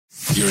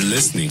You're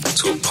listening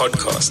to a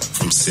podcast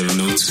from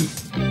 702.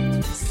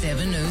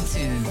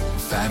 702.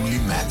 Family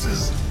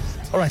Matters.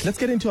 All right, let's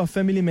get into our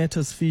Family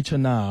Matters feature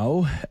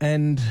now.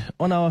 And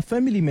on our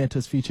Family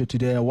Matters feature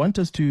today, I want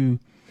us to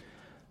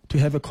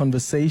have a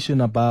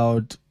conversation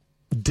about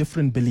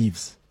different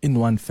beliefs in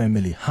one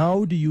family.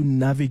 How do you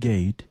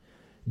navigate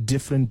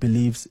different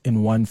beliefs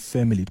in one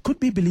family? It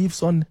could be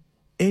beliefs on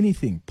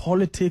anything: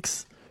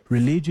 politics,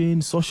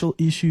 religion, social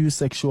issues,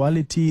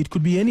 sexuality. It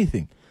could be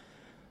anything.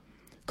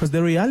 Because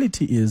the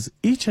reality is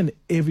each and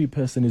every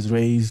person is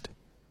raised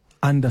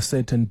under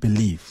certain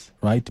beliefs,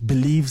 right?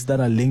 Beliefs that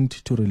are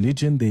linked to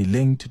religion, they're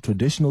linked to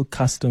traditional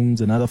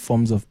customs and other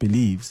forms of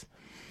beliefs.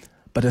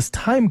 But as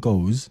time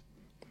goes,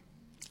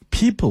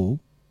 people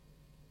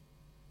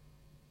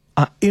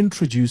are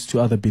introduced to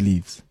other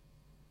beliefs.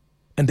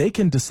 And they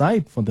can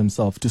decide for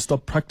themselves to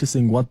stop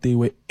practicing what they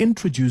were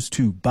introduced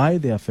to by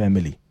their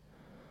family.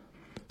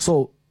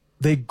 So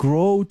they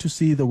grow to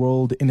see the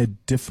world in a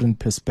different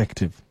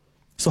perspective.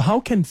 So how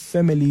can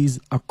families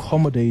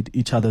accommodate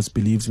each other's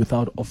beliefs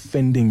without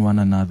offending one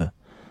another,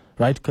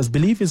 right? Because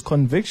belief is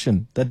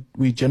conviction that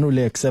we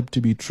generally accept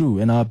to be true,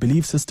 and our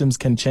belief systems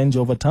can change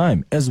over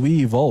time as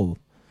we evolve.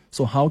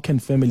 So how can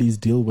families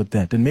deal with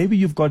that? And maybe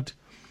you've got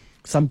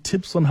some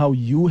tips on how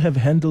you have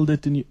handled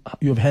it in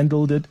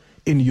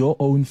your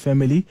own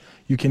family.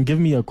 You can give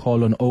me a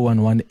call on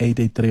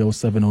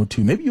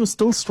 011-883-0702. Maybe you're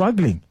still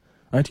struggling,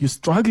 right? You're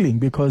struggling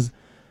because,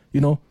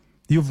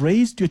 you've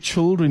raised your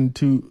children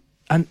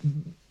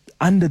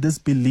under this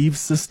belief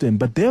system,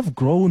 but they've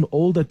grown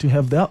older to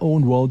have their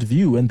own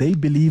worldview, and they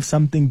believe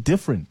something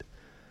different,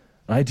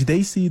 right?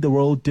 They see the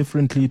world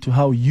differently to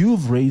how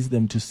you've raised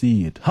them to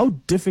see it. How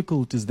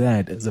difficult is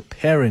that as a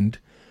parent,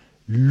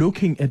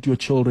 looking at your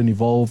children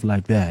evolve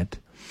like that?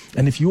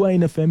 And if you are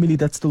in a family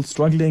that's still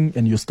struggling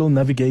and you're still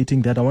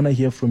navigating that, I want to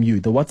hear from you.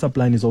 The WhatsApp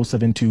line is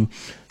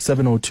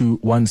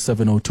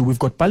 072-702-1702. We've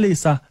got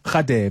Palesa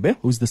Khadebe,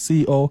 who's the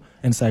CEO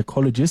and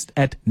psychologist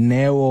at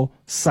Neo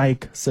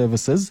Psych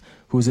Services,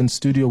 who's in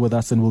studio with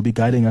us and will be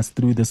guiding us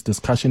through this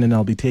discussion. And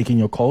I'll be taking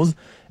your calls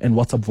and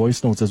WhatsApp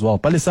voice notes as well.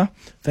 Palesa,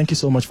 thank you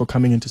so much for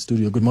coming into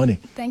studio. Good morning.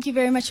 Thank you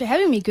very much for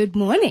having me. Good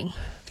morning.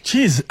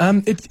 Geez,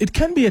 it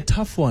can be a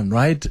tough one,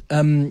 right?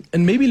 And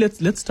maybe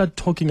let's start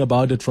talking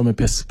about it from a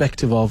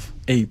perspective of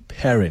a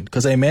parent,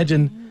 because I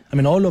imagine,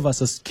 all of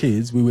us as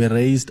kids, we were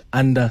raised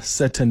under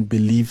certain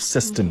belief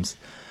systems.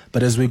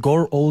 But as we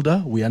grow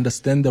older, we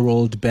understand the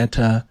world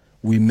better.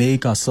 We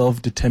make our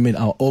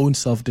own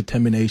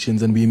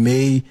self-determinations, and we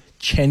may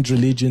change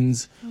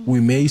religions. We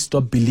may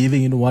stop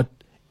believing in what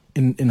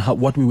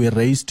we were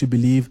raised to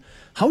believe.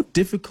 How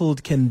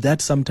difficult can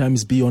that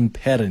sometimes be on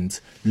parents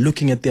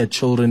looking at their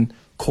children,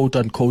 quote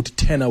unquote,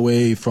 turn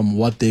away from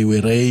what they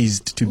were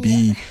raised to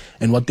be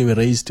and how they were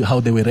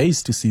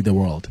raised to see the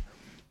world?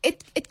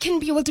 It can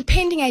be,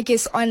 depending, I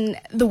guess, on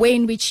the way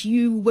in which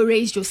you were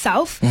raised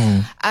yourself,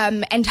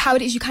 and how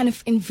it is you kind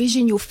of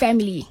envision your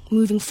family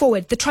moving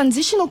forward. The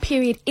transitional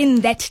period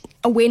in that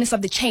awareness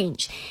of the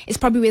change is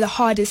probably where the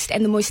hardest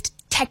and the most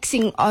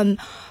taxing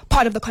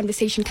part of the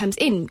conversation comes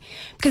in.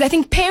 Because I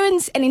think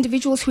parents and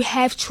individuals who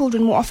have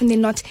children, more often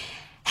than not,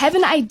 have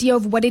an idea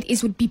of what it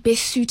is would be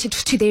best suited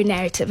to their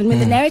narrative. And when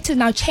the narrative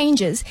now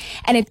changes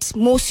and it's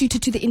more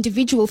suited to the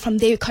individual from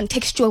their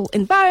contextual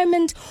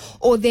environment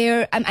or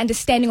their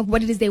understanding of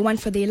what it is they want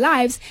for their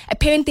lives, a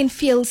parent then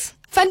feels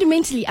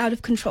fundamentally out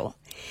of control.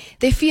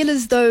 They feel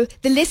as though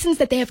the lessons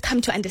that they have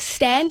come to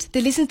understand, the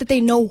lessons that they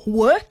know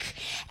work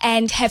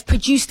and have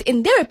produced,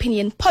 in their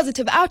opinion,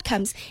 positive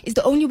outcomes, is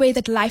the only way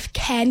that life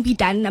can be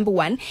done, number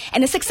one,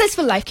 and a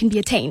successful life can be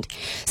attained.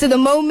 So the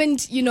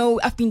moment,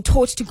 I've been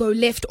taught to go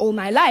left all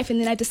my life, and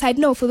then I decide,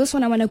 no, for this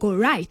one I want to go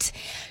right.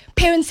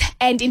 Parents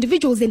and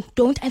individuals then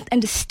don't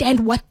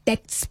understand what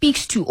that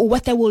speaks to or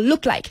what that will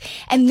look like,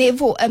 and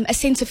therefore a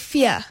sense of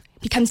fear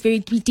becomes very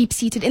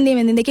deep-seated in them,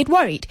 and then they get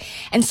worried.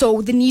 And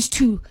so the need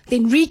to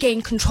then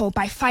regain control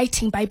by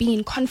fighting, by being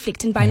in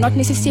conflict, and by not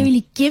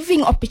necessarily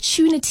giving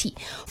opportunity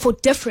for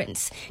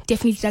difference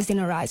definitely does then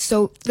arise.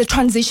 So the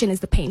transition is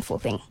the painful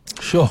thing.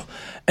 Sure.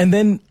 And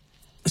then,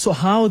 so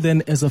how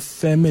then as a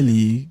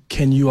family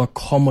can you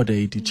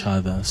accommodate each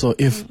other? So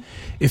if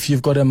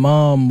you've got a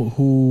mom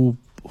who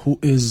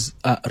is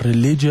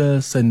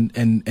religious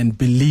and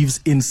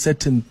believes in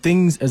certain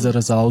things as a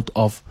result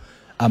of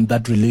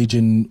that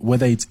religion,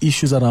 whether it's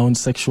issues around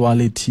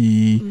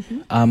sexuality,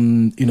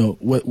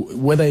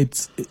 whether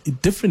it's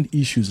different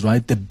issues,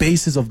 right? The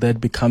basis of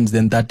that becomes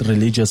then that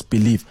religious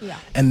belief. Yeah.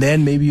 And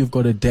then maybe you've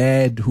got a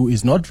dad who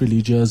is not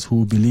religious,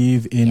 who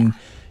believe in,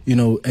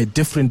 a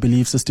different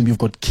belief system. You've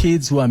got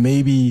kids who are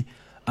maybe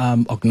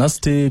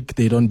agnostic,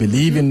 they don't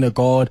believe in a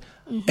God.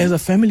 As a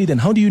family, then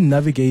how do you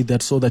navigate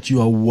that so that you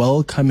are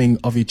welcoming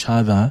of each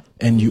other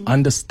and you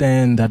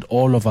understand that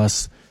all of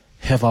us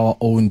have our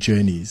own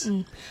journeys?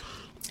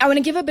 I want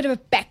to give a bit of a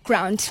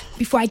background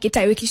before I get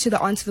directly to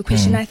the answer to the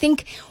question. I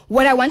think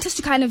what I want us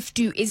to kind of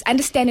do is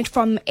understand it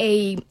from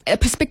a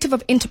perspective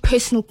of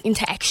interpersonal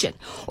interaction,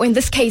 or in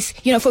this case,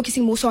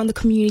 focusing more so on the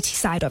community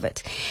side of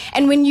it.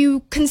 And when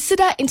you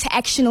consider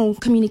interactional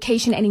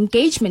communication and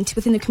engagement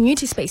within the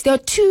community space, there are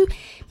two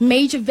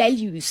major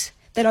values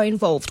that are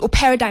involved, or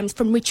paradigms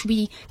from which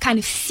we kind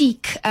of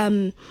seek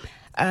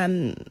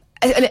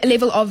a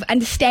level of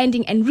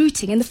understanding and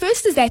rooting. And the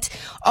first is that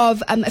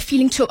of a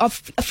feeling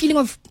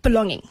of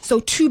belonging, so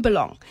to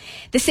belong.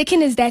 The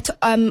second is that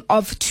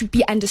of to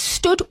be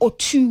understood or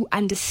to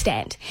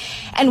understand.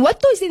 And what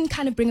those then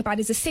kind of bring about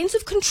is a sense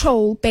of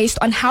control based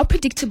on how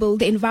predictable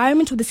the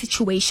environment or the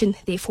situation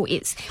therefore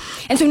is.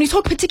 And so when we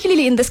talk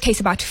particularly in this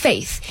case about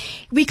faith,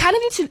 we kind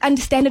of need to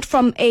understand it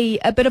from a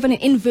bit of an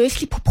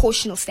inversely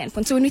proportional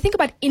standpoint. So when we think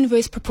about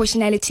inverse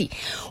proportionality,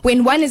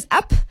 when one is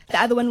up,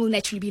 the other one will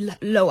naturally be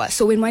lower.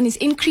 So when one is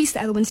increased,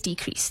 the other one's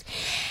decreased.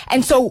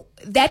 And so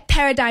that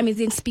paradigm is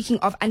then speaking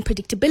of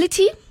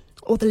unpredictability,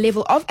 or the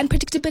level of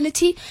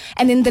unpredictability,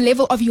 and then the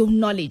level of your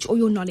knowledge or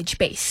your knowledge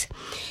base.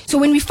 So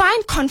when we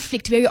find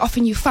conflict, very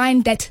often you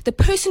find that the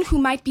person who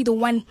might be the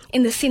one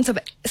in the sense of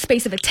a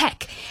space of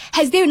attack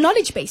has their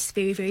knowledge base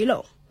very, very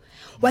low.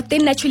 What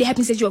then naturally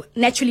happens is your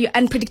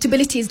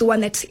unpredictability is the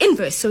one that's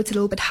inverse, so it's a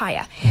little bit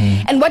higher.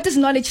 And what does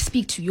knowledge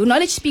speak to? Your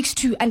knowledge speaks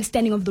to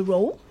understanding of the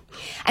role,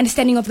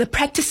 understanding of the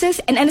practices,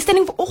 and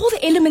understanding of all the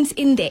elements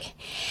in there.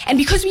 And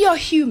because we are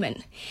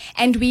human,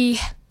 and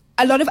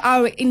a lot of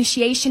our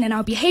initiation and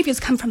our behaviors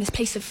come from this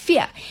place of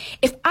fear.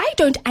 If I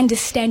don't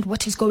understand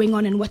what is going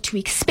on and what to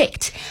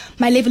expect,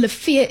 my level of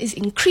fear is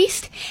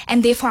increased,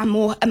 and therefore I'm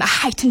a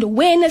heightened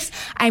awareness.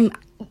 I'm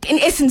in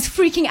essence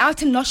freaking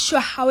out and not sure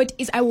how it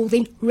is I will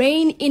then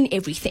rein in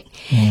everything.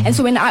 And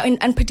so when our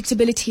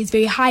unpredictability is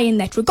very high in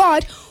that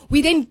regard,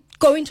 we then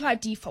go into our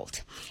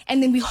default,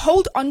 and then we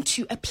hold on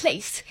to a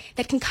place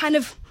that can kind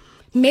of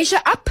measure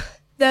up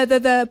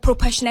the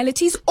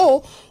proportionalities,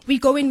 or we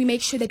go in, we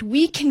make sure that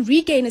we can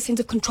regain a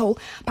sense of control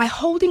by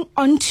holding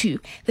on to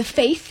the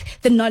faith,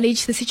 the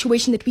knowledge, the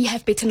situation that we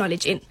have better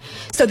knowledge in.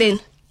 So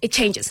then it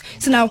changes.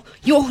 So now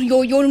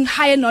your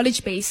higher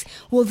knowledge base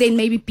will then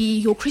maybe be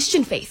your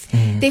Christian faith.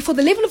 Therefore,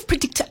 the level of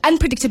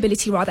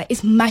unpredictability rather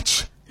is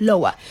much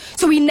lower.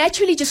 So we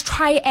naturally just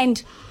try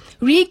and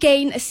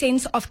regain a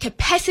sense of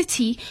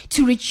capacity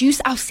to reduce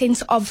our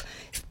sense of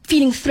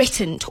feeling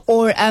threatened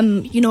or,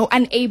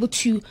 unable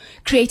to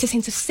create a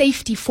sense of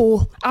safety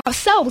for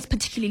ourselves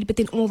particularly, but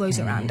then all those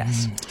around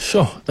us.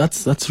 Sure,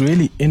 that's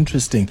really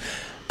interesting.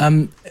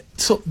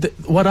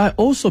 What I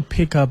also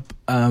pick up,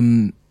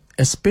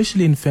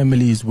 especially in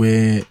families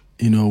where,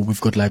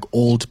 we've got like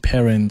old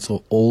parents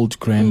or old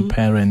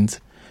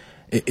grandparents,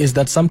 is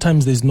that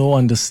sometimes there's no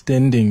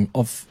understanding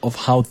of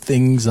how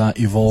things are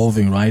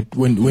evolving, right?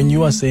 When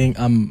you are saying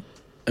I'm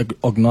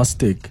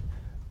agnostic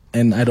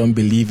and I don't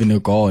believe in a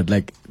God,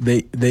 like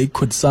they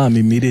could some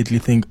immediately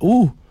think,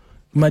 oh,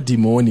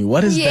 madimoni,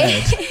 what is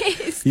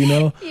that?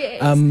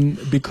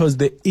 Yes. Because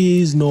there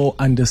is no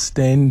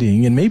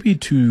understanding, and maybe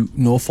to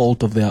no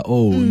fault of their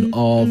own,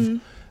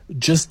 of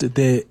just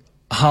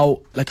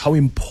how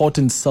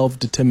important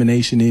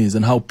self-determination is,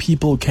 and how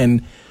people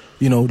can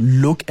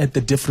look at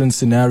the different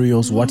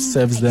scenarios, what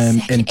serves them,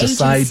 and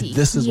decide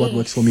this is what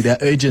works for me. Their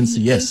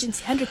urgency, yes.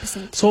 Agency,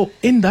 100%. So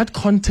in that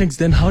context,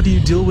 then how do you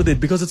deal with it?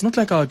 Because it's not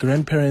like our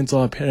grandparents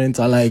or our parents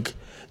are like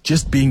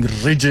just being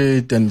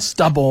rigid and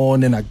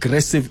stubborn and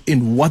aggressive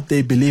in what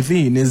they believe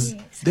in.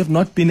 They've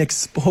not been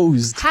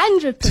exposed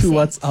 100%. to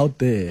what's out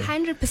there.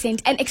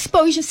 100%. And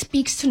exposure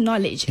speaks to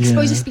knowledge.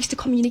 Exposure speaks to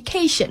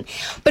communication.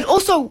 But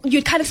also,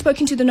 you'd kind of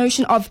spoken to the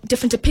notion of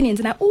different opinions.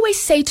 And I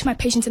always say to my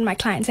patients and my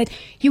clients that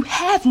you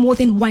have more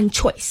than one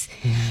choice.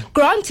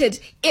 Granted,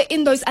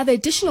 in those other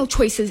additional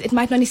choices, it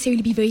might not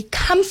necessarily be very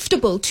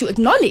comfortable to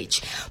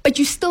acknowledge, but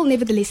you still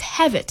nevertheless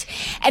have it.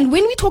 And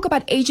when we talk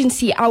about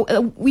agency,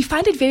 we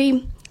find it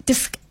very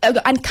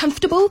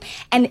uncomfortable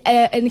and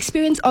an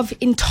experience of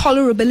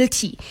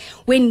intolerability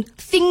when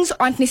things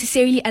aren't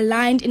necessarily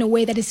aligned in a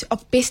way that is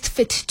of best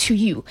fit to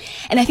you.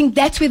 And I think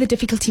that's where the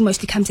difficulty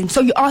mostly comes in.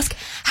 So you ask,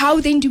 how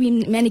then do we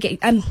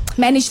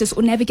manage this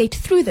or navigate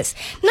through this?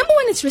 Number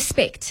one is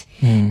respect.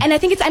 And I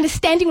think it's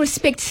understanding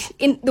respect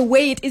in the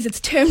way it's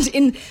termed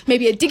in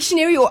maybe a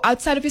dictionary or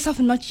outside of yourself,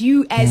 and not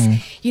you as,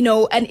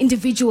 an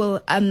individual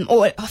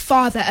or a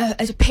father,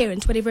 as a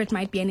parent, whatever it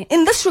might be. And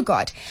in this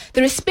regard,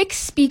 the respect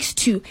speaks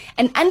to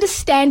an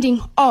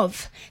understanding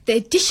of the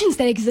additions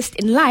that exist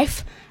in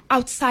life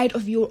outside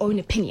of your own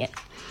opinion.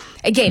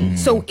 Again,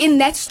 so in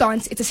that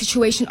stance, it's a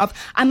situation of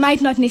I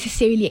might not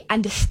necessarily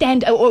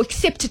understand or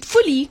accept it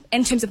fully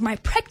in terms of my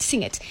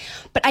practicing it,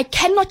 but I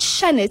cannot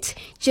shun it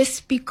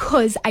just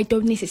because I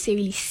don't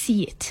necessarily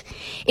see it.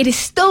 It is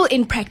still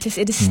in practice.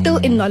 It is still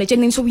in knowledge.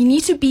 And then so we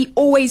need to be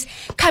always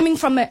coming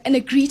from an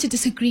agree to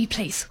disagree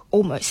place,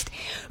 almost.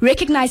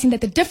 Recognizing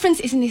that the difference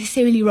isn't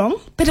necessarily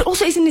wrong, but it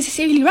also isn't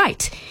necessarily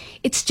right.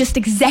 It's just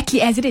exactly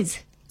as it is.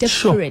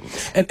 Different.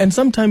 Sure. And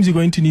sometimes you're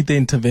going to need the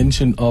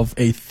intervention of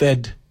a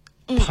third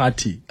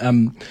party.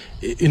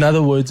 In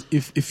other words,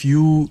 if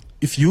you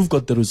if you've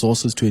got the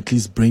resources to at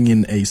least bring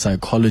in a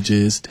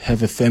psychologist,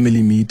 have a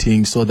family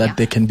meeting so that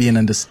there can be an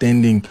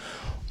understanding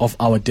of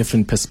our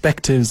different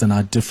perspectives and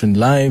our different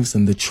lives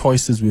and the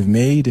choices we've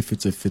made, if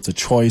it's a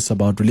choice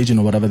about religion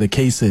or whatever the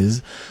case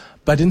is.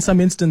 But in some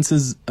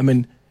instances, I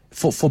mean,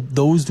 for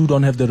those who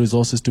don't have the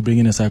resources to bring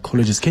in a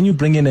psychologist, can you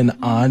bring in an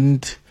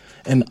aunt,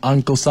 an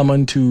uncle,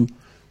 someone to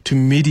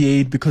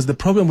mediate? Because the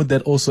problem with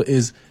that also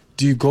is,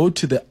 do you go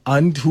to the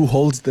aunt who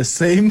holds the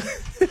same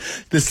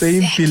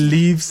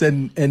beliefs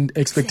and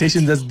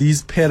expectations as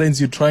these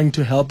parents you're trying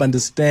to help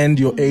understand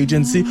your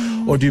agency?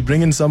 Or do you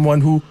bring in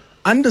someone who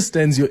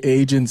understands your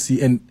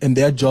agency and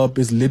their job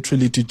is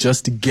literally to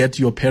just get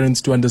your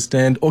parents to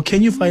understand? Or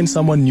can you find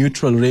someone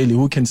neutral really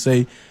who can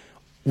say,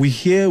 we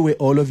hear where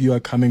all of you are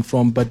coming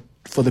from, but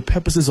for the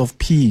purposes of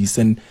peace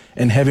and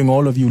having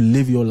all of you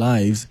live your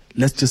lives,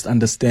 let's just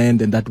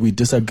understand and that we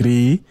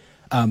disagree,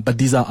 but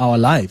these are our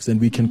lives and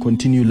we can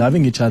continue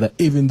loving each other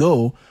even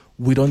though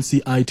we don't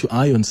see eye to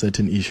eye on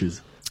certain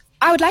issues?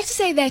 I would like to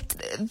say that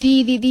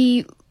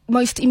the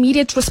most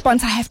immediate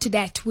response I have to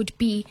that would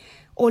be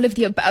all of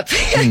the above.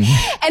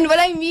 And what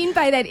I mean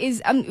by that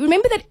is,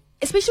 remember that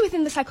especially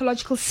within the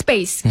psychological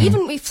space,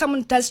 even if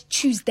someone does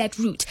choose that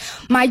route,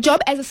 my job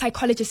as a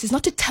psychologist is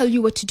not to tell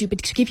you what to do,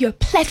 but to give you a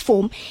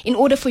platform in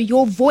order for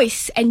your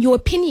voice and your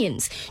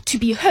opinions to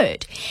be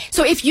heard.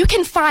 So if you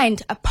can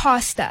find a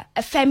pastor,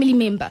 a family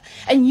member,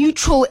 a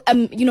neutral,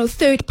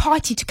 third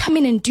party to come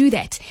in and do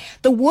that,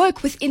 the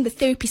work within the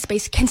therapy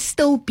space can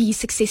still be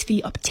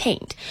successfully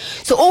obtained.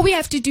 So all we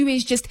have to do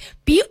is just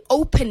be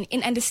open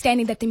in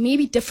understanding that there may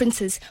be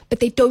differences, but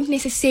they don't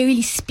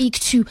necessarily speak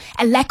to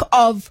a lack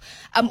of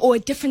or a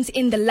difference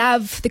in the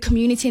love, the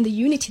community, and the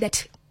unity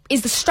that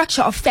is the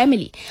structure of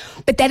family.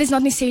 But that is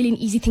not necessarily an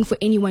easy thing for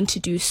anyone to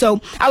do. So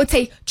I would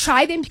say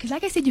try them, because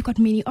like I said, you've got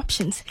many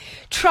options.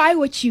 Try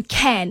what you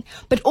can,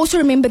 but also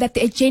remember that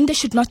the agenda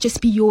should not just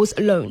be yours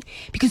alone,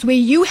 because where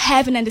you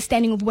have an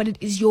understanding of what it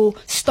is your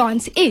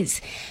stance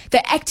is,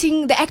 the act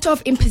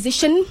of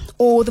imposition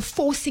or the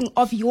forcing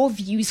of your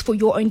views for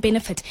your own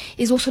benefit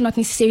is also not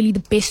necessarily the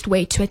best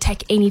way to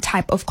attack any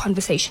type of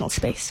conversational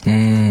space.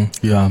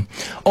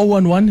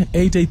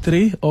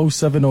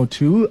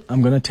 011-883-0702.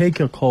 I'm going to take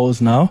your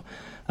calls now.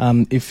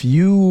 If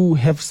you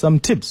have some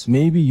tips,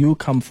 maybe you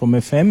come from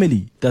a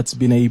family that's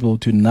been able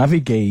to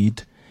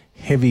navigate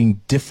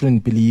having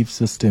different belief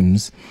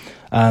systems.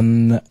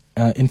 In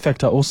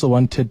fact, I also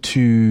wanted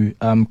to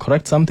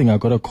correct something. I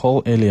got a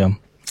call earlier.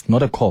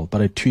 Not a call,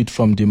 but a tweet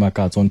from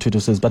Dimakato on Twitter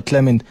says, but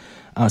Clement,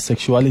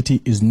 sexuality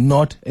is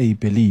not a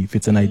belief,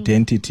 it's an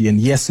identity.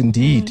 And yes,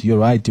 indeed, you're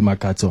right,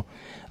 Dimakato.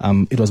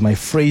 It was my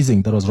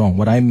phrasing that was wrong.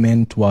 What I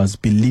meant was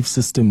belief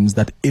systems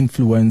that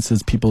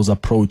influences people's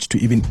approach to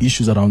even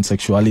issues around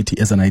sexuality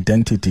as an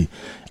identity,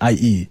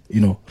 i.e.,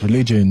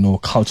 religion or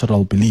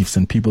cultural beliefs,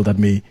 and people that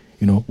may,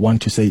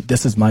 want to say,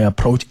 this is my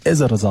approach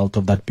as a result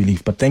of that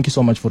belief. But thank you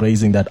so much for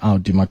raising that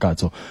out,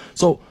 Dimakato.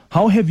 So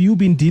how have you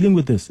been dealing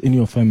with this in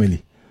your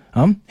family?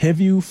 Have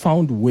you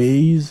found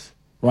ways,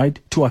 right,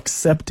 to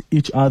accept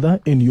each other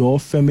in your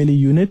family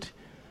unit?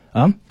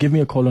 Give me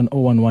a call on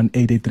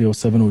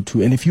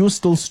 011-883-0702. And if you're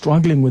still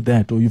struggling with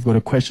that, or you've got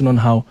a question on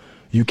how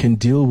you can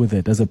deal with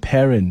it as a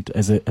parent,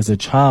 as a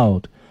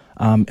child,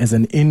 as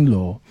an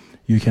in-law,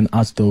 you can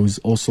ask those.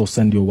 Also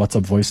send your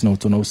WhatsApp voice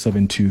notes on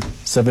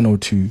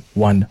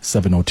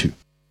 072-702-1702.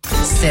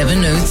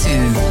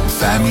 702.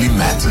 Family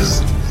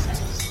Matters.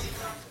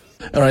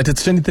 All right,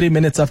 it's 23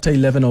 minutes after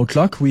 11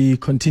 o'clock. We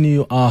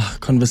continue our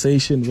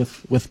conversation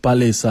with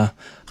Palesa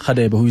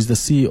Khadebe, who is the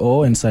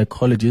CEO and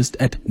psychologist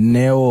at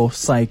Neo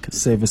Psych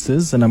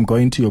Services. And I'm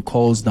going to your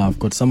calls now. I've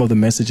got some of the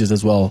messages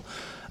as well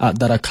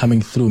that are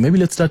coming through. Maybe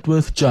let's start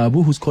with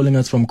Jabu, who's calling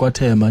us from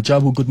Guatemala.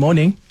 Jabu, good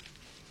morning.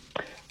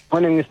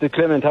 Morning, Mr.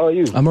 Clement. How are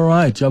you? I'm all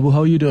right. Jabu,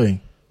 how are you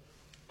doing?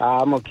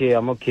 I'm okay.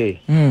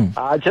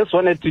 I just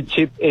wanted to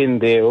chip in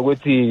there.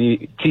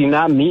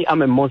 Me,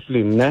 I'm a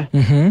Muslim,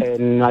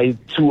 and my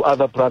two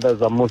other brothers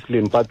are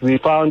Muslim, but we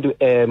found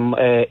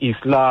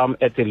Islam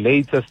at a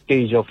later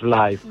stage of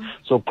life.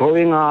 So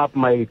growing up,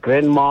 my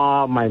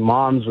grandma, my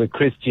moms were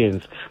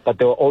Christians, but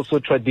they were also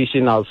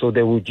traditional, so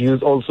they would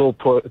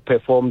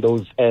perform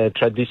those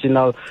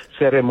traditional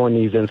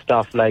ceremonies and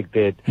stuff like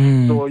that.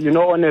 So,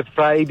 on a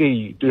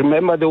Friday,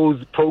 remember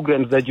those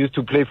programs that used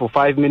to play for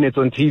 5 minutes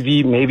on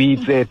TV? Maybe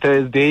it's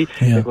Thursday,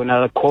 they're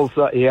gonna call,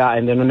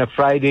 and then on a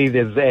Friday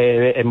there's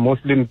a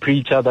Muslim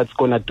preacher that's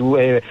gonna do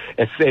a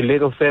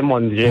little sermon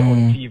on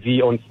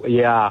TV.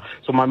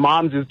 So my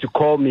mom used to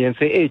call me and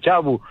say, "Hey,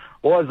 Chabu,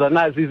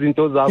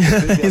 izinto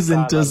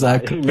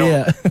zakho."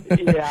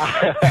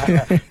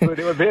 So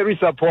they were very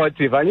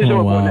supportive.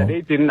 And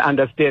they didn't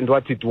understand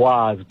what it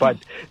was, but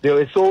they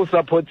were so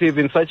supportive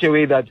in such a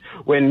way that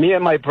when me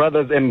and my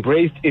brothers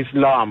embraced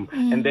Islam,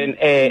 and then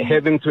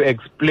having to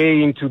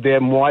explain to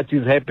them what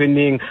is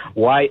happening,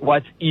 what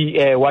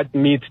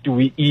meat do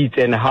we eat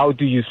and how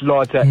do you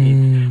slaughter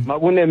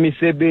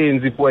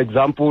it. For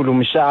example,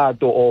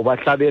 umshato or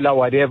bahlabela,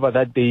 whatever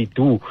that they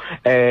do,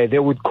 they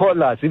would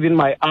call us. Even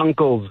my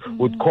uncles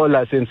would call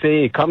us and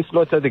say, hey, come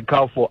slaughter the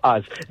cow for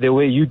us the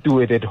way you do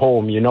it at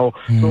home, you know.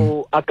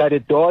 So I got a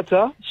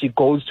daughter. She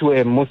goes to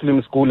a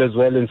Muslim school as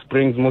well, in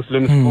Springs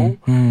Muslim School.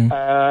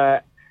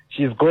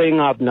 She's growing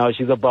up now.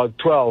 She's about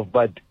 12.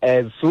 But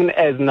as soon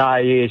as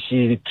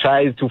she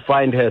tries to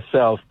find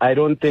herself, I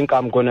don't think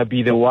I'm going to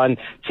be the one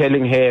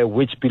telling her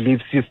which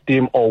belief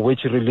system or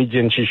which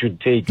religion she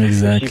should take.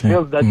 Exactly. If she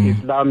feels that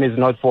Islam is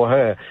not for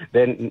her,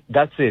 then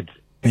that's it.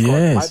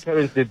 Because my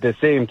parents did the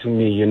same to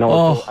me, you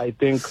know. So I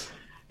think,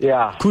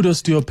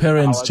 kudos to your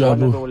parents, Jabu.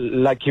 One of the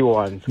lucky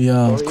ones.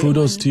 Yeah,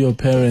 kudos to your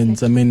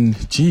parents. I mean,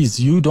 geez,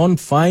 you don't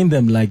find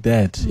them like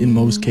that in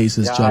most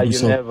cases, Jabu. You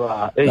so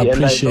never. Hey,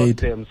 appreciate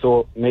them.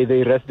 So may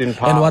they rest in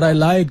power. And what I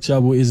like,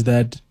 Jabu, is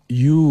that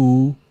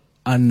you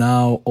are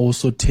now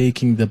also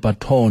taking the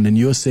baton and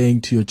you're saying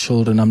to your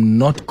children, I'm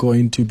not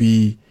going to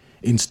be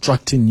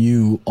instructing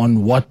you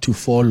on what to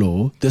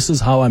follow. This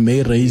is how I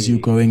may raise you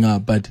growing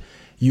up, but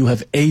you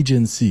have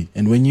agency.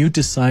 And when you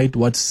decide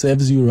what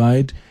serves you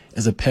right,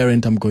 as a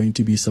parent, I'm going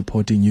to be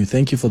supporting you.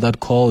 Thank you for that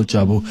call,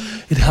 Jabu.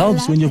 It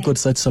helps when you've got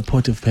such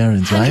supportive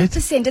parents, right?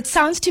 100%. It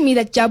sounds to me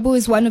that Jabu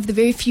is one of the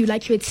very few,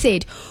 like you had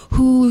said,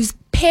 whose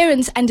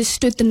parents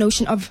understood the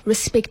notion of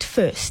respect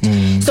first.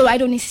 So I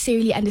don't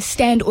necessarily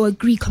understand or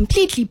agree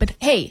completely, but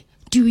hey,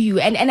 do you?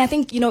 And I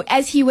think, you know,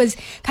 as he was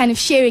kind of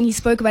sharing, he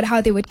spoke about how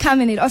they would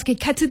come and they'd ask,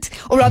 cut it,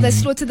 or rather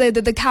slaughter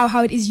the cow,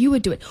 how it is you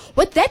would do it.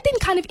 What that then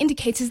kind of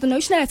indicates is the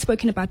notion that I've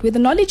spoken about, where the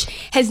knowledge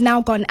has now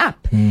gone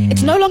up.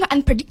 It's no longer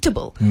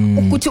unpredictable,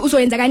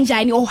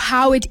 or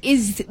how it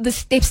is the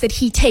steps that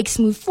he takes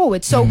move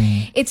forward. So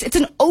it's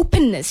an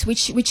openness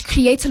which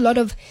creates a lot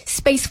of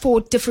space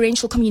for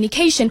differential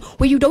communication,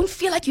 where you don't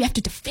feel like you have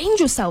to defend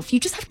yourself. You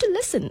just have to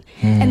listen.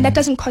 And that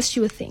doesn't cost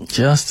you a thing.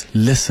 Just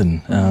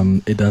listen.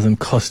 It doesn't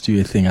cost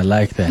you a thing. I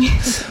like that.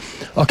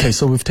 Okay,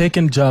 so we've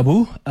taken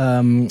Jabu.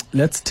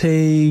 Let's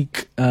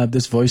take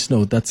this voice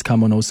note that's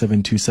come on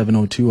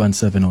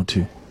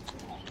 072-702-1702.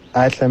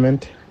 Hi,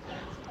 Clement.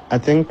 I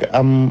think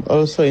I'm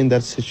also in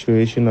that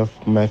situation of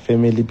my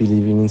family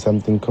believing in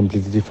something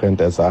completely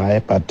different as I,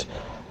 but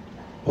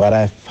what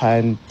I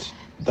find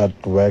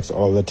that works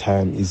all the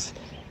time is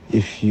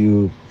if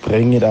you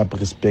bring it up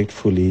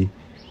respectfully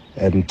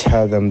and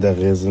tell them the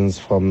reasons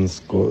from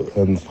school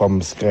and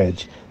from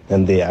scratch,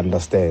 then they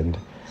understand.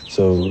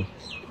 So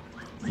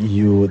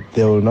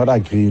they will not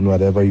agree in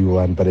whatever you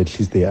want, but at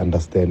least they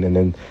understand. And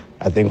then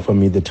I think for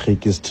me the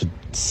trick is to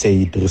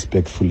say it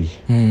respectfully.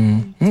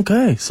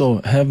 Okay,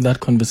 so have that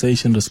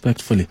conversation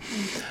respectfully.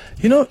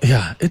 You know,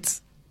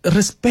 it's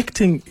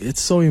respecting.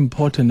 It's so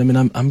important. I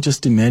mean, I'm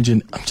just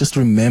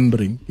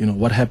remembering, you know,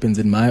 what happens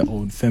in my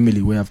own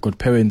family where I've got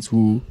parents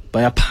who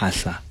by a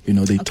pasha, you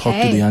know, they talk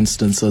to the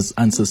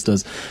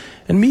ancestors.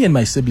 And me and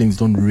my siblings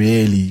don't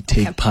really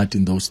take part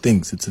in those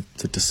things. It's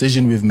a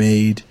decision we've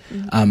made,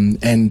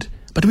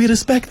 but we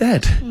respect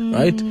that,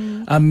 right?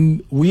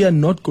 We are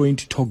not going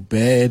to talk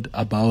bad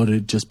about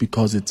it just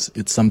because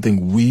it's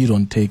something we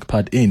don't take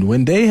part in.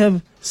 When they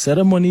have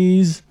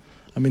ceremonies,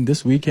 I mean,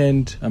 this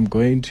weekend I'm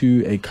going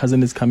to a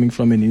cousin is coming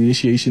from an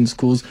initiation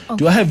schools.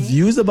 Do I have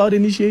views about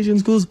initiation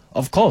schools?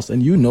 Of course,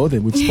 and you know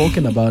that we've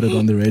spoken about it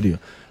on the radio.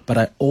 But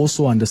I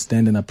also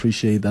understand and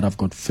appreciate that I've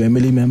got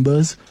family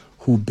members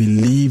who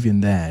believe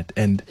in that.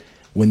 And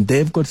when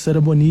they've got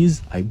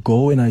ceremonies, I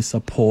go and I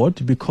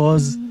support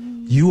because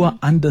you are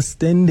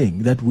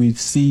understanding that we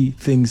see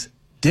things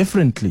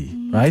differently,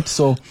 right?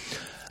 So,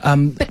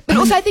 but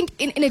also I think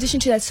in addition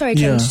to that, sorry,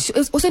 Ken,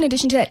 also in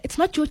addition to that, it's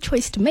not your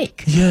choice to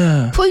make.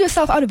 Pull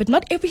yourself out of it.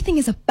 Not everything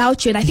is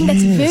about you. And I think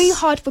that's very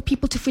hard for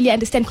people to fully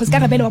understand, because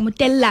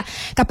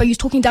Kapa is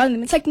talking down on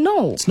them. It's like,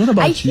 no. It's not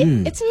about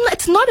you.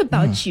 It's not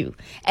about you.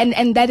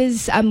 And that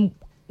is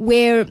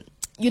where,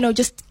 you know,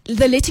 just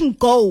the letting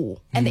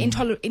go and the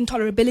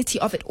intolerability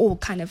of it all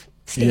kind of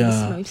stays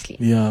mostly.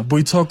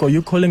 Boitoko,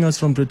 you're calling us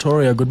from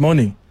Pretoria. Good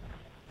morning.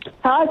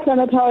 Hi,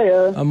 Clement, how are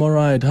you? I'm all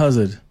right. How's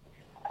it?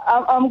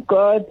 I'm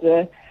good.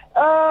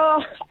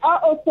 I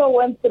also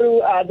went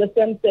through the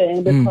same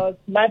thing because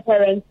my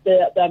parents,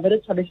 they're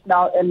very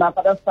traditional, and my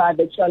father's side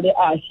actually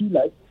are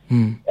healers.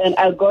 And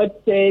I got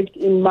saved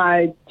in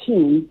my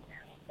teens.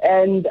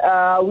 And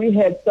we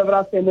had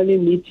several family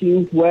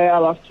meetings where I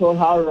was told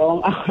how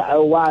wrong I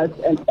was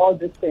and all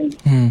these things.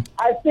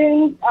 I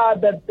think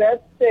the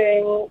best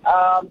thing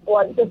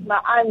was just my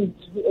aunt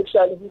who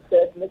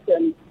said,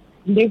 listen,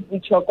 leave the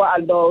choco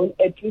alone.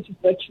 At least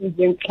you're not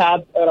choosing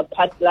club or a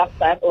particular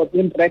side or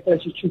being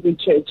reckless, you're choosing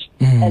church.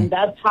 And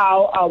that's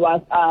how I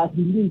was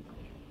released.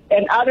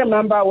 And I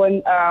remember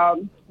when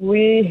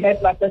we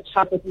had like a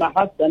chat with my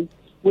husband,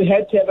 we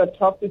had to have a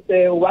talk to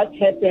say what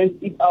happens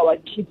if our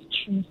kids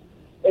choose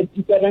a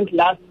different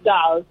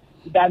lifestyle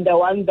than the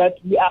one that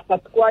we are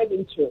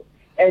subscribing to.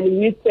 And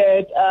we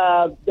said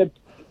that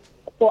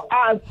for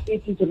us,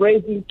 it is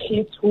raising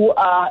kids who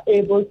are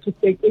able to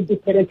think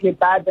independently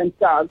by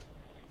themselves.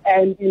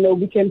 And, you know,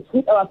 we can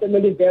put our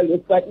family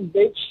values, but if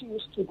they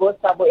choose to go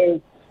somewhere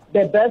else,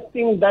 the best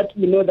thing that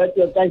we know that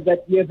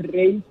that we have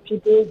raised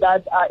people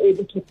that are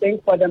able to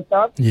think for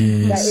themselves.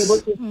 They're able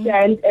to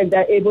stand and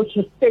they're able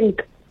to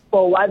think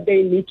for what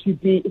they need to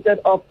be instead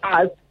of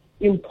us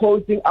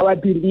imposing our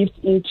beliefs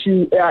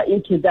into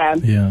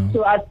them. Yeah.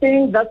 So I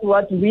think that's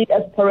what we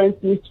as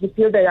parents need to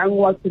feel the young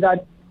ones,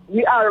 that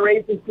we are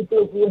raising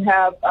people who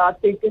have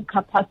thinking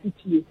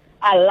capacity.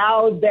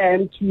 Allow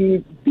them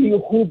to be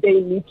who they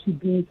need to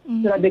be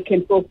so that they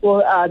can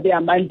fulfill their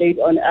mandate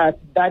on earth.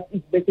 That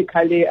is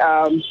basically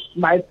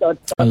my thought.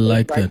 I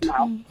like right that.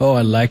 Now. Oh,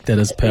 I like that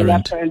as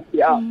parent.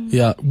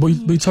 Yeah.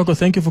 Buitoko,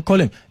 thank you for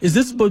calling. Is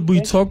this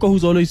Buitoko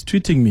who's always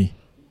tweeting me?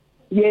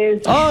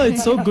 Yes. Oh,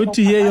 it's so good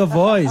to hear your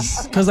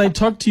voice, because I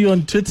talk to you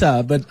on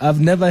Twitter, but I've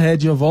never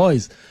heard your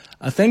voice.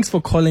 Thanks for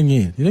calling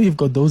in. You know, you've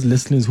got those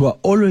listeners who are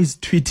always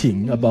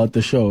tweeting about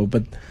the show,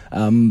 but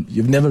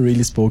you've never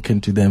really spoken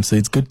to them. So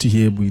it's good to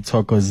hear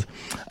Buitoko's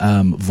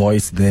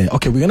voice there.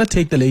 Okay, we're going to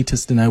take the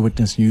latest in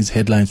Eyewitness News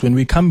headlines. When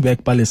we come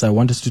back, Palesa, I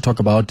want us to talk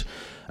about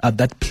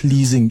that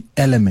pleasing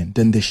element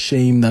and the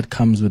shame that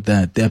comes with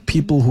that. There are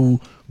people who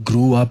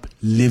grew up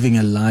living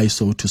a lie,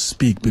 so to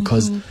speak,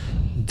 because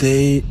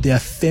their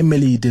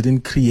family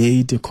didn't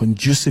create a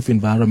conducive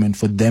environment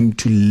for them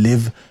to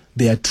live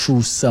their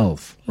true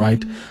self,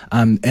 right?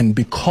 And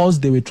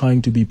because they were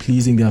trying to be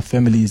pleasing their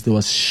families, there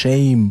was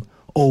shame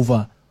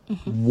over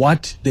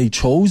what they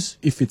chose,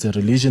 if it's a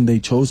religion they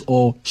chose,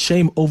 or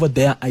shame over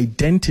their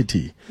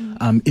identity,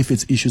 if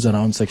it's issues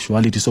around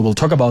sexuality. So we'll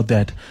talk about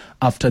that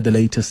after the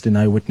latest in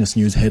Eyewitness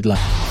News headline.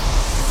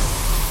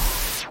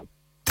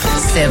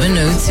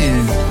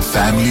 702.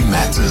 Family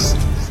Matters.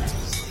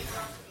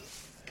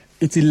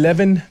 It's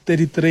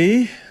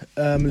 11:33.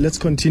 Let's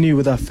continue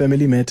with our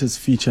Family Matters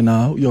feature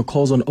now. Your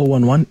calls on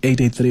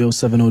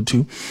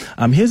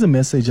 011-883-0702. Here's a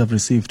message I've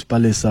received,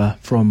 Palesa,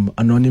 from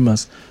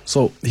Anonymous.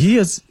 So he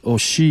has, or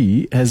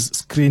she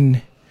has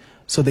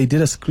so they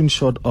did a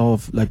screenshot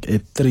of like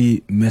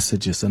 3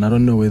 messages, and I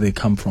don't know where they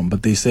come from,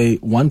 but they say,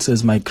 one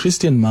says, my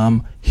Christian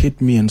mom hit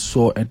me and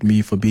swore at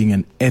me for being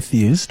an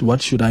atheist.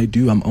 What should I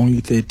do? I'm only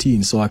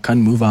 13, so I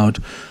can't move out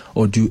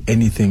or do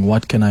anything.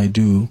 What can I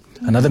do?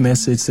 Another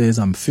message says,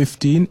 I'm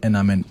 15 and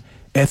I'm an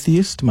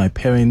atheist. My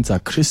parents are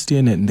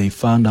Christian and they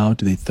found out,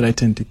 they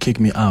threatened to kick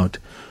me out.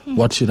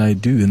 What should I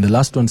do? And the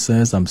last one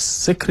says, I'm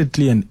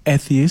secretly an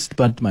atheist,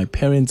 but my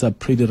parents are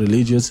pretty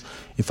religious.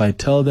 If I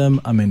tell them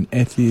I'm an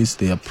atheist,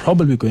 they are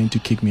probably going to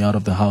kick me out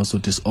of the house or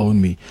disown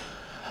me.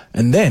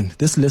 And then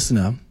this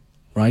listener,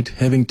 right,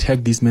 having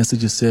tagged these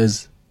messages,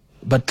 says,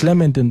 but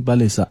Clement and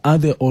Palesa, are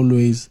there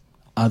always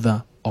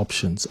other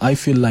options? I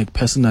feel like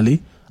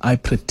personally, I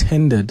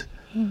pretended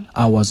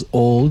I was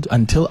old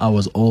until I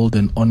was old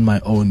and on my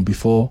own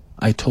before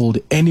I told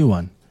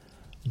anyone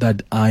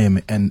that I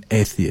am an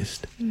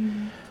atheist.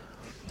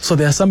 So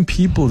there are some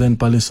people then,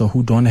 Palesa,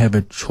 who don't have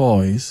a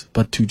choice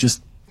but to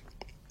just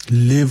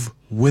live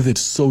with it,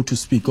 so to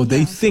speak, or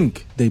they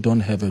think they don't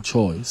have a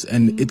choice.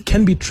 And it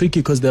can be tricky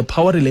because there are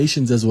power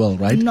relations as well,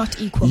 right?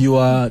 Not equal. You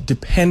are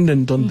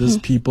dependent on these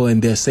people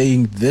and they're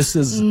saying this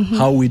is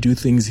how we do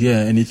things here.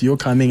 And if you're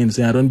coming and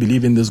saying, I don't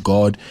believe in this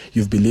God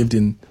you've believed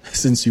in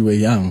since you were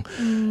young,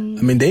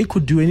 I mean, they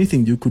could do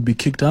anything. You could be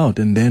kicked out,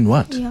 and then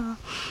what? Yeah.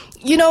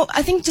 You know,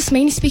 I think just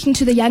mainly speaking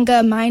to the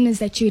younger minors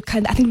that you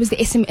had I think it was the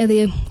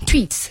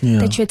tweets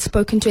that you had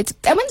spoken to.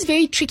 That one's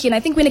very tricky. And I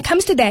think when it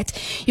comes to that,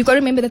 you've got to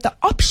remember that the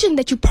option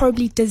that you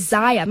probably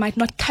desire might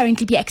not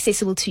currently be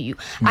accessible to you,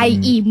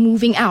 i.e.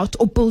 moving out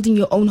or building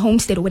your own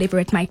homestead or whatever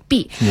it might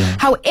be. Yeah.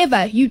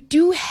 However, you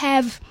do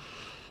have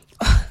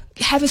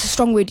is a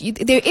strong word.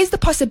 There is the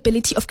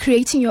possibility of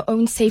creating your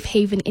own safe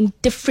haven in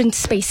different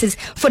spaces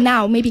for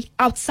now, maybe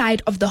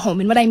outside of the home.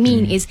 And what I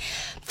mean is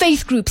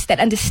faith groups that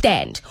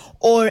understand,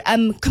 or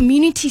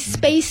community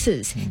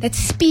spaces that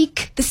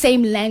speak the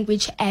same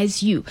language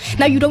as you.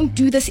 Now, you don't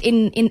do this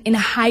in a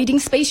hiding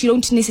space. You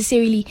don't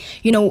necessarily,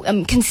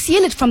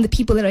 conceal it from the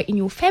people that are in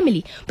your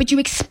family, but you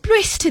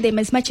express to them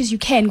as much as you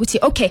can. Would say,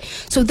 okay,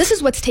 so this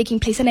is what's taking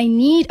place, and I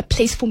need a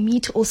place for me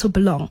to also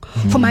belong,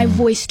 for my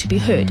voice to be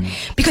heard.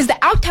 Because the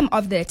outcome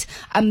of that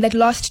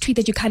last tweet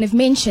that you kind of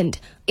mentioned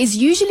is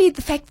usually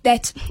the fact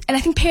that, and I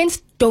think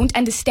parents don't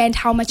understand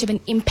how much of an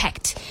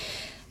impact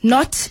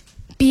not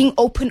being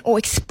open or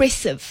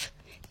expressive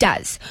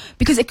does,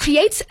 because it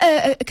creates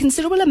a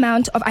considerable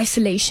amount of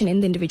isolation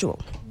in the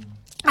individual.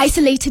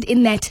 Isolated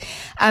in that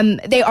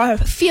they are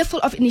fearful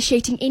of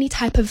initiating any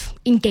type of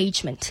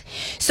engagement.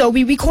 So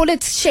we call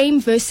it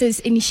shame versus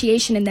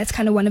initiation, and that's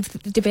kind of one of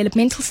the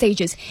developmental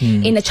stages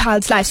in a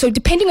child's life. So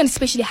depending on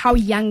especially how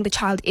young the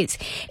child is,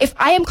 if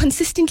I am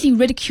consistently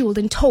ridiculed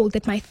and told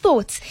that my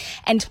thoughts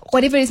and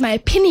whatever is my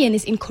opinion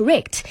is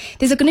incorrect,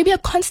 there's going to be a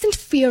constant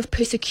fear of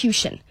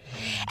persecution.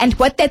 And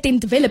what that then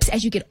develops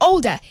as you get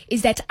older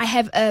is that I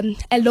have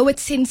a lowered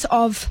sense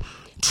of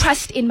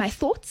trust in my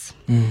thoughts,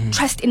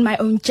 trust in my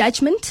own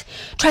judgment,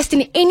 trust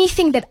in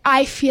anything that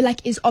I feel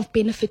like is of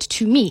benefit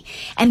to me.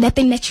 And that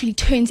then naturally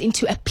turns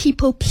into a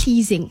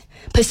people-pleasing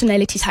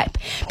personality type.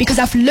 Because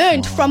I've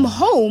learned from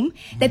home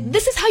that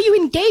this is how you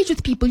engage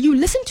with people. You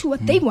listen to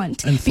what they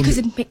want. And because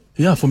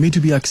for me to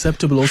be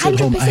acceptable also at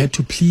home, I had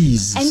to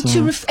please.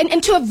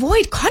 And to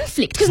avoid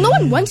conflict. Because no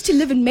one wants to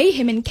live in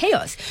mayhem and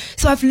chaos.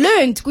 So I've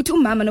learned, go to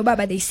mama no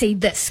baba, they say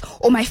this.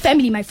 Or my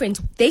family, my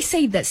friends, they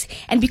say this.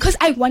 And because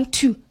I want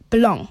to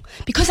belong,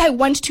 because I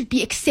want to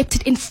be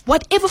accepted in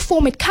whatever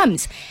form it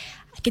comes,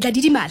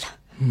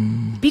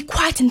 be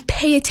quiet and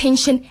pay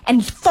attention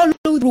and follow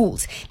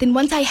rules. Then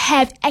once I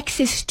have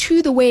access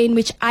to the way in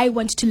which I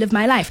want to live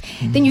my life,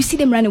 then you see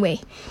them run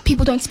away.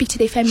 People don't speak to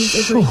their families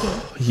ever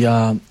again.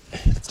 Yeah,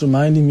 it's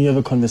reminding me of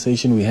a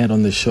conversation we had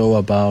on the show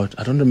about,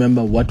 I don't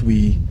remember what did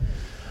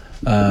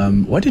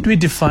we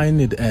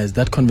define it as,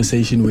 that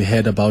conversation we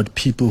had about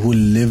people who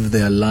live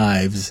their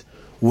lives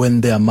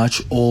when they are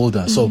much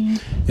older. So,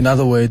 in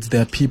other words,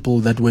 there are people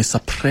that were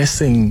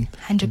suppressing,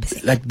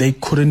 100%. like they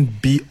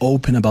couldn't be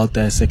open about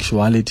their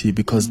sexuality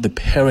because the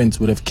parents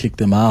would have kicked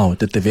them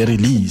out at the very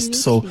least.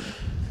 So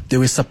they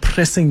were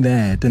suppressing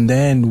that. And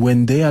then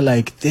when they are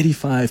like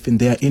 35 and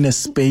they are in a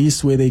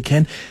space where they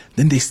can,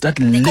 then they start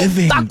living and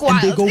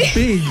they go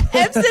big.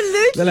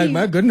 Absolutely. They're like,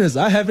 my goodness,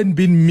 I haven't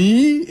been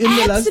me in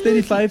the last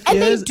 35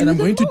 years and I'm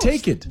going to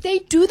take it. They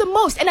do the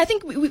most. And I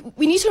think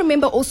we need to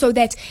remember also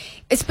that,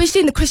 especially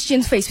in the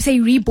Christian space, we say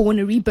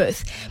reborn or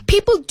rebirth.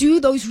 People do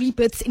those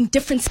rebirths in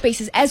different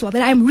spaces as well.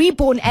 That I'm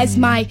reborn as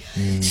my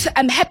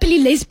happily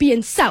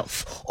lesbian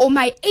self, or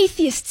my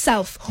atheist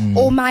self,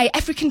 or my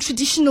African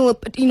traditional,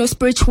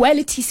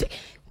 spirituality.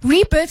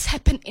 Rebirths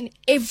happen in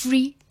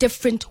every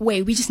different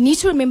way. We just need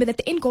to remember that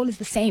the end goal is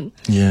the same.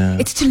 Yeah.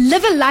 It's to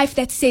live a life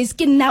that says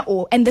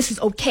 "Ginao" and this is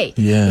okay.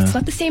 Yeah. It's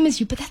not the same as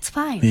you, but that's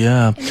fine.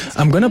 Yeah.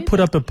 I'm going to put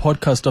up a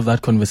podcast of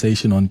that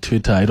conversation on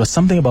Twitter. It was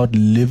something about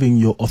living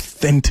your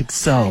authentic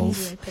self.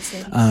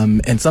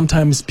 100%. And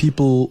sometimes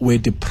people were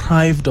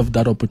deprived of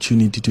that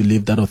opportunity to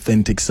live that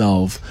authentic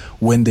self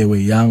when they were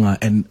younger.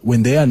 And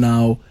when they are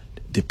now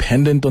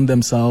dependent on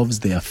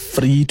themselves, they are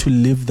free to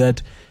live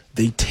that.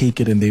 They take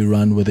it and they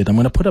run with it. I'm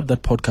going to put up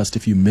that podcast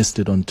if you missed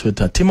it on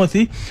Twitter.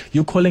 Timothy,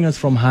 you're calling us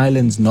from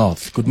Highlands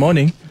North. Good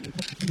morning.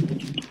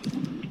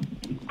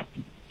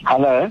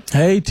 Hello.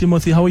 Hey,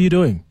 Timothy, how are you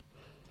doing?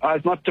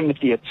 It's not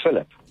Timothy, it's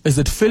Philip. Is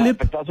it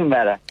Philip? It doesn't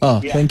matter.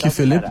 Oh, thank you,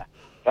 Philip.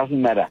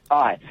 Doesn't matter.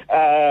 Hi.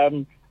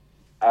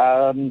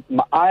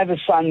 I have a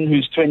son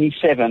who's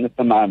 27 at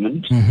the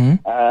moment.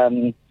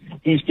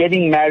 He's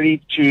getting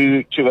married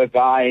to a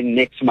guy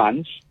next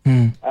month.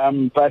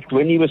 But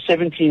when he was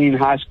 17 in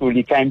high school,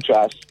 he came to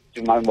us,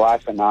 to my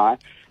wife and I,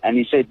 and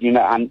he said,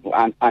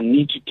 I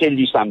need to tell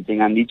you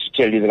something. I need to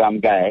tell you that I'm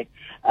gay.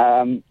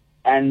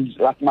 And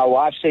like my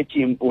wife said to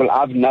him, well,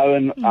 I've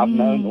known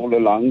all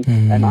along.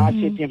 And I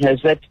said to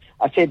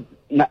him,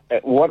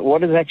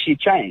 what has actually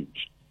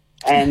changed?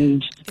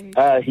 And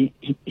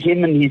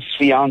him and his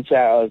fiancée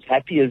are as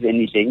happy as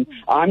anything.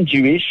 I'm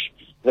Jewish.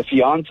 The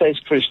fiancé is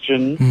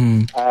Christian,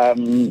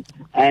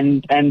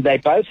 and they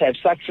both have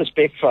such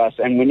respect for us.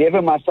 And whenever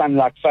my son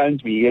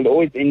phones me, he'll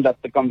always end up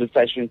the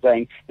conversation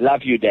saying,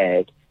 "Love you,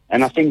 Dad."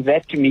 And I think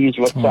that to me is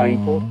what's so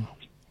important.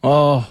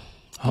 Oh,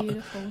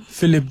 Beautiful.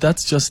 Philip,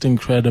 that's just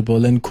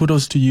incredible. And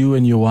kudos to you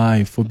and your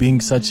wife for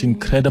being such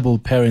incredible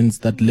parents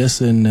that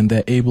listen and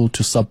they're able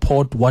to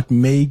support what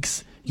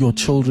makes your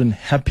children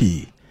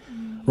happy.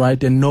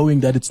 Right? And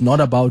knowing that it's not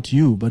about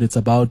you, but it's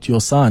about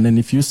your son. And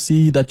if you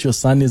see that your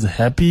son is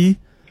happy,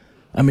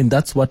 I mean,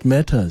 that's what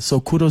matters. So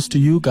kudos to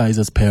you guys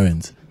as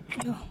parents.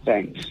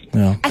 Thanks.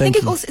 Yeah, I think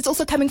it's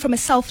also coming from a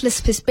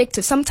selfless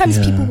perspective. Sometimes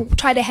people will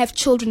try to have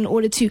children in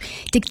order to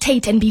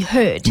dictate and be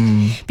heard,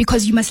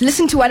 because you must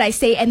listen to what I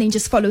say and then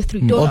just follow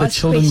through. Don't or the ask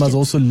children questions. must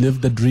also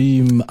live the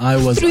dream. I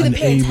was Through the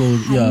parents,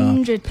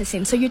 unable.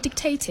 100%. So you're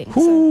dictating.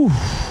 Ooh,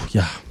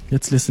 yeah.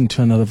 Let's listen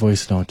to another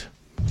voice note.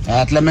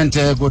 Clement,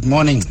 good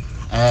morning.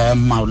 I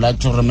would like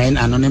to remain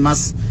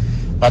anonymous.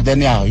 But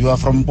then, you are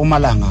from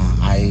Mpumalanga.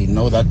 I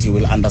know that you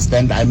will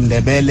understand. I'm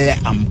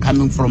Ndebele. I'm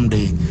coming from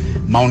the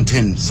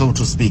mountain, so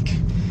to speak.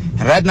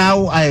 Right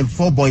now, I have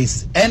 4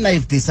 boys, and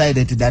I've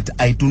decided that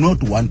I do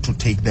not want to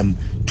take them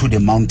to the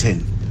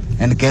mountain.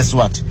 And guess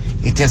what?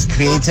 It has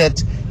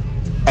created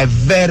a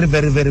very,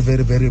 very, very,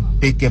 very, very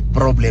big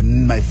problem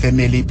in my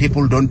family.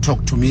 People don't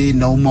talk to me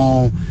no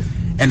more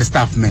and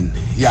stuff, man.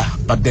 Yeah,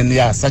 but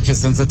then, such a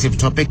sensitive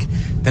topic.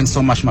 Thanks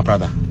so much, my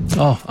brother.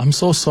 Oh, I'm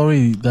so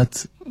sorry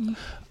that...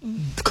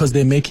 Because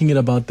they're making it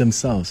about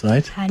themselves,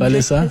 right,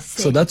 Balisa?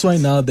 So that's why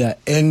now they're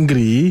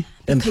angry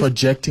and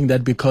projecting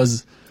that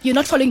because... You're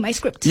not following my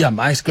script. Yeah,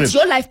 my script. It's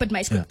your life, but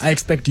my script. Yeah, I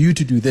expect you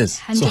to do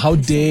this. 100%. So how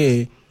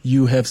dare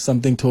you have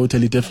something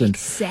totally different?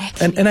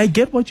 Exactly. And I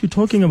get what you're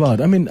talking about.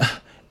 I mean,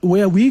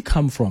 where we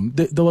come from,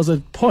 there was a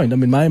point. I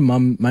mean, my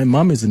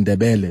mom is in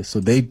Ndebele,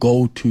 so they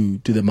go to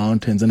the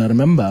mountains. And I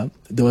remember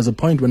there was a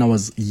point when I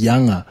was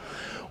younger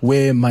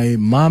where my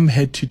mom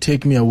had to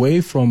take me away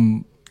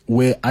from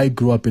where I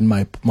grew up in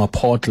my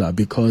Mapotla,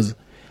 because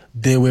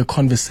there were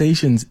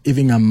conversations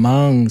even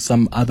among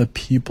some other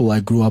people I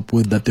grew up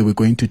with that they were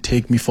going to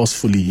take me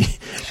forcefully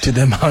to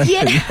the mountain.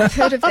 Yeah, I've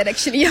heard of that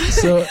actually.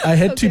 So I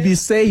had to be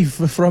safe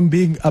from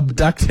being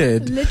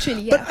abducted.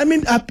 Literally, yeah. But I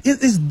mean,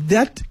 is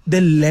that the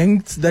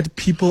lengths that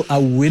people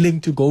are willing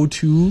to go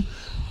to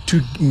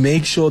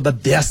make sure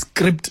that their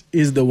script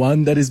is the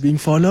one that is being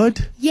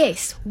followed?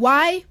 Yes.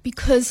 Why?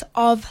 Because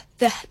of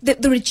the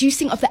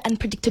reducing of the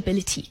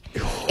unpredictability.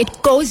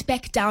 It goes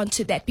back down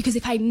to that, because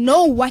if I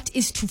know what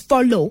is to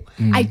follow,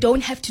 I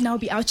don't have to now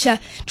be out here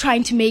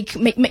trying to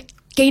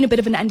gain a bit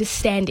of an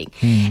understanding.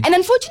 And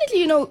unfortunately,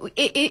 you know,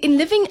 in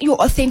living your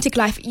authentic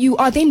life, you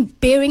are then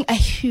bearing a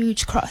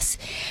huge cross,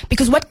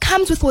 because what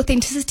comes with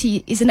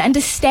authenticity is an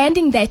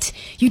understanding that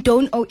you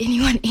don't owe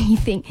anyone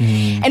anything.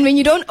 And when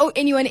you don't owe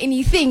anyone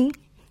anything,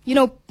 you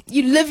know,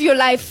 you live your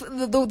life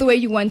the way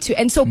you want to.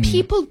 And so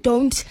people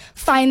don't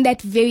find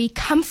that very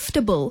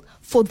comfortable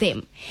for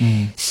them.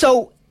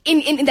 So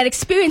in that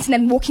experience and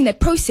then walking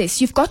that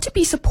process, you've got to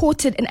be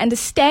supported and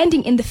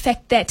understanding in the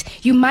fact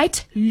that you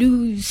might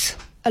lose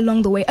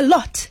along the way a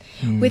lot,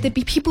 whether it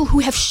be people who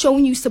have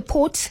shown you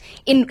support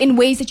in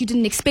ways that you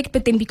didn't expect,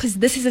 but then because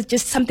this is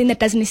just something that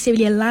doesn't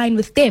necessarily align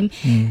with them,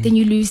 then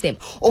you lose them,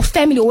 or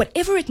family, or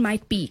whatever it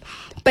might be.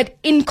 But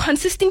in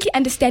consistently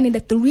understanding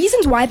that the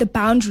reasons why the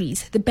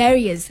boundaries, the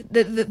barriers,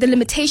 the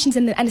limitations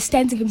and the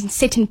understanding have been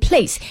set in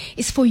place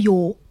is for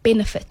your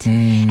benefit.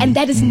 And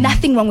that is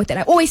nothing wrong with that.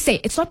 I always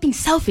say it's not being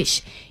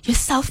selfish, you're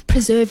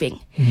self-preserving.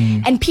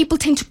 And people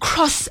tend to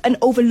cross and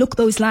overlook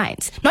those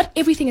lines. Not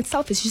everything is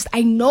selfish, it's just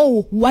I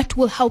know what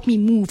will help me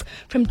move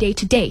from day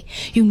to day.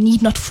 You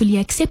need not fully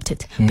accept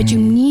it, but you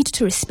need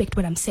to respect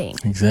what I'm saying.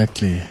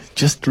 Exactly.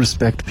 Just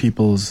respect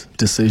people's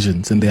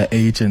decisions and their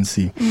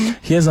agency.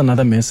 Here's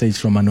another message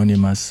from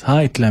Anonymous.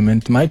 Hi,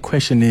 Clement. My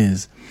question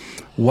is,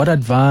 what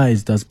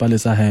advice does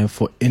Palesa have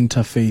for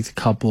interfaith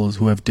couples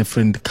who have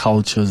different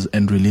cultures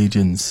and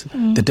religions?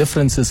 The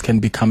differences can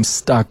become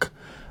stuck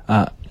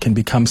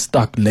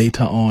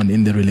later on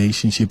in the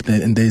relationship,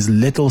 and there's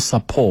little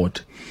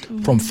support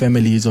from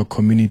families or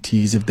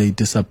communities if they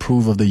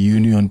disapprove of the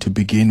union to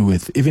begin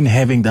with. Even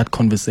having that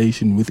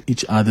conversation with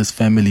each other's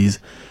families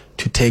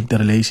to take the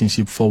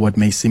relationship forward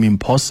may seem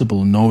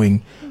impossible,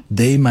 knowing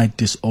they might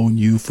disown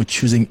you for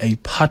choosing a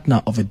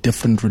partner of a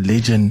different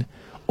religion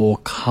or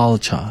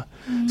culture.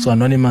 So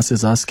Anonymous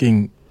is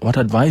asking, what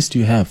advice do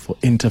you have for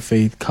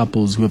interfaith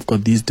couples who have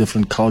got these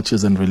different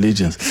cultures and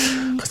religions?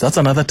 Because that's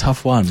another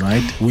tough one,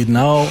 right? We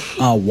now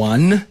are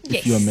one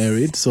if you are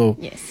married. So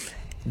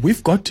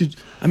we've got to,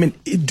 I mean,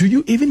 do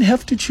you even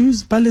have to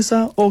choose,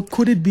 Palesa? Or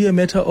could it be a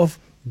matter of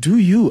do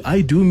you,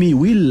 I do me,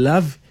 we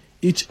love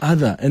each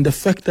other, and the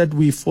fact that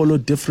we follow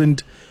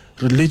different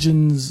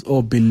religions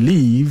or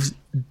beliefs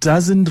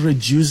doesn't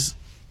reduce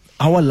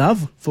our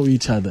love for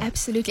each other?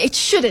 Absolutely. It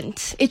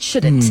shouldn't.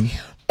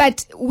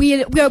 But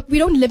we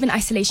don't live in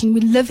isolation.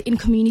 We live in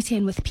community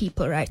and with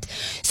people, right?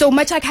 So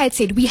much like I had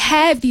said, we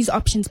have these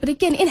options. But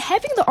again, in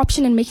having the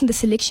option and making the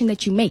selection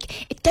that you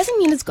make, it doesn't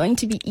mean it's going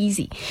to be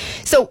easy.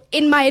 So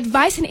in my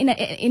advice and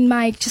in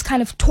my just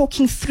kind of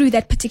talking through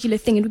that particular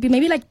thing, it would be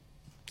maybe like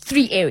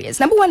 3 areas.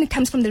 Number 1, it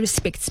comes from the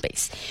respect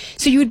space.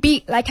 So you would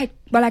be like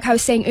I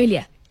was saying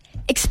earlier,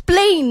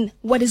 explain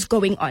what is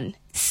going on.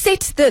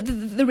 Set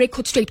the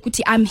record straight.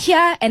 Kuti, I'm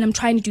here and I'm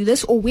trying to do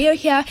this, or we're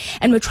here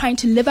and we're trying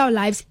to live our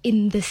lives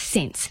in this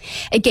sense.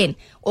 Again,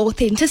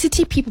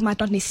 authenticity, people might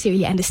not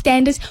necessarily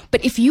understand it,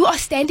 but if you are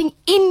standing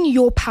in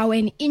your power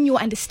and in your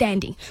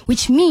understanding,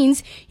 which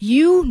means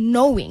you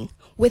knowing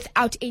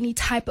without any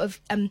type of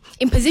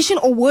imposition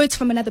or words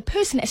from another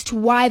person as to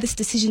why this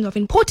decision is of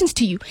importance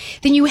to you,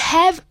 then you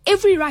have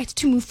every right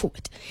to move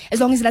forward,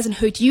 as long as it doesn't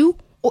hurt you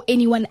or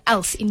anyone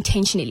else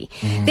intentionally.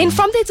 Then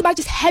from there, it's about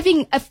just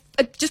having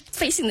just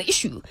facing the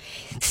issue,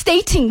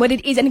 stating what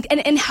it is,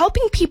 and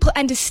helping people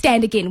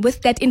understand, again,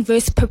 with that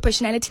inverse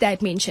proportionality that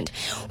I'd mentioned,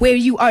 where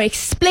you are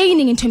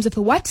explaining in terms of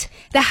the what,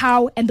 the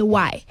how, and the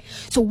why.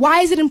 So why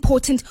is it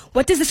important?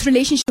 What does this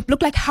relationship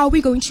look like? How are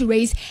we going to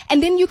raise?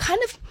 And then you kind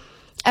of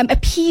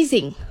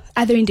appeasing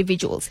other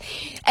individuals.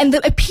 And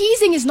the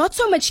appeasing is not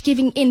so much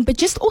giving in, but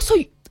just also,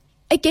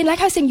 again,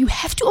 like I was saying, you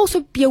have to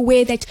also be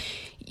aware that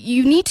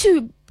you need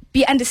to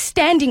be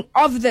understanding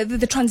of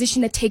the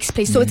transition that takes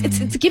place. So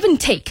it's a give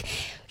and take.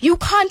 You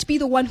can't be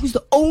the one who's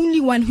the only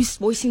one who's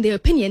voicing their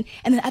opinion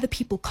and then other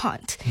people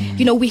can't.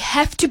 You know, we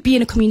have to be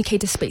in a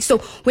communicative space. So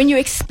when you're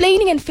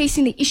explaining and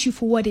facing the issue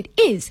for what it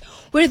is,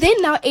 we're then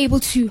now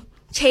able to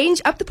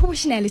change up the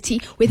proportionality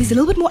where there's a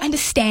little bit more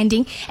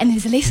understanding and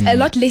there's a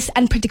lot less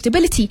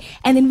unpredictability,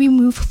 and then we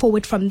move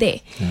forward from there.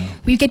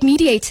 We get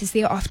mediators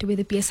thereafter, whether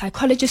it be a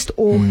psychologist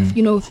or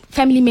you know,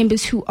 family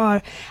members who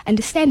are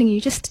understanding. You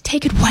just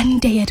take it one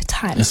day at a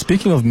time.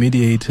 Speaking of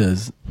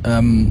mediators,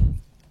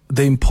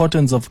 the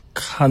importance of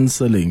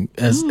counseling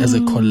as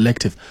a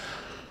collective.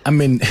 I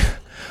mean,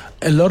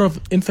 a lot of,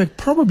 in fact,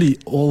 probably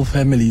all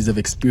families have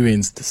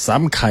experienced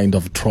some kind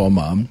of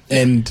trauma,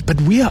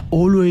 but we are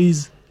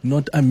always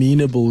not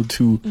amenable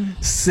to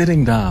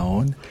sitting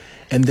down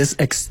and this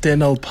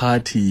external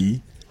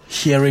party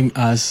hearing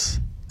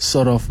us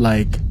sort of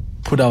like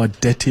put our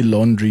dirty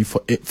laundry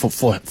for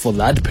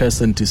that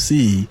person to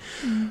see.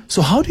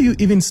 So how do you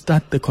even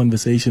start the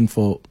conversation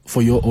for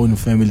your own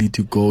family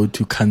to go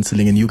to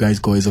counseling and you guys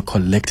go as a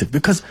collective?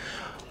 Because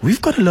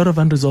we've got a lot of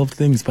unresolved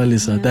things,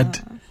 Palesa,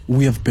 that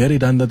we have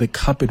buried under the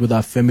carpet with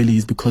our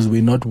families because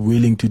we're not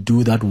willing to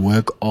do that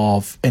work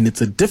of, and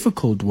it's a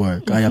difficult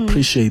work. I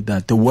appreciate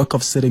that. The work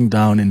of sitting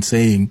down and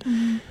saying,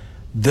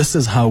 this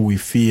is how we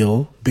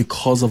feel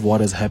because of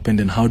what has happened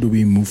and how do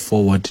we move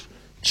forward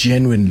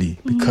genuinely?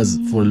 Because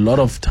for a lot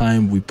of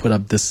time we put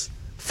up this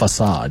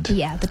facade.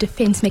 Yeah, the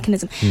defense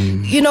mechanism.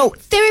 You know,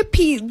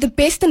 therapy, the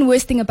best and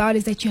worst thing about it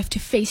is that you have to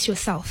face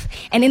yourself.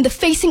 And in the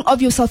facing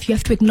of yourself, you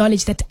have to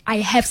acknowledge that I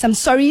have some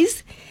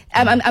sorries.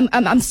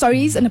 I'm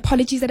sorries and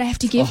apologies that I have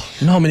to give. Oh,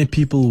 you know how many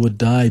people would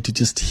die to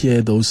just hear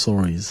those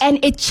sorries?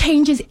 And it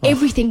changes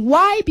everything.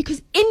 Why?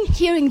 Because in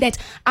hearing that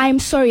I'm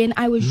sorry and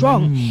I was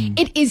wrong,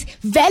 it is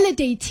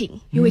validating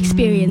your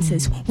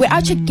experiences. We're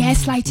actually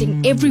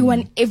gaslighting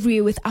everyone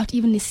everywhere without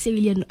even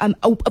necessarily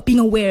being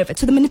aware of it.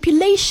 So the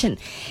manipulation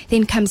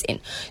then comes in.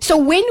 So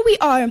when we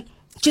are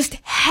just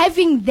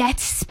having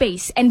that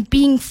space and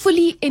being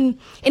fully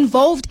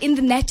involved in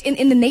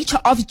the nature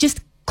of just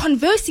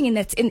conversing in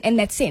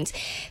that sense,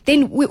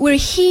 then we're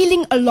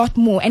healing a lot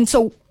more. And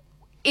so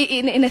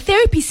in a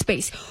therapy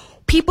space,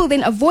 people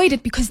then avoid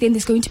it because then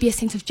there's going to be a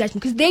sense of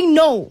judgment because they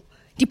know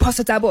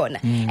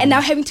and now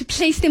having to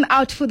place them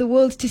out for the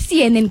world to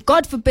see, and then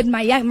God forbid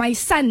my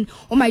son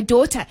or my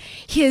daughter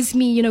hears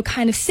me, you know,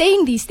 kind of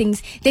saying these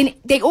things, then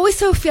they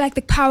also feel like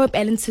the power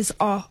balances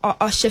are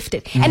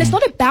shifted. And it's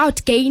not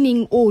about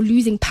gaining or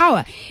losing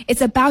power.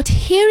 It's about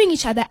hearing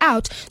each other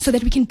out so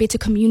that we can better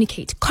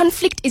communicate.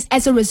 Conflict is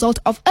as a result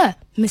of a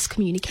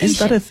miscommunication. Is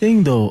that a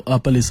thing though,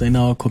 Palesa, in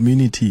our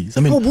communities? I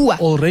mean,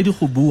 already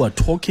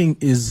talking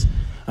is,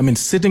 I mean,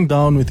 sitting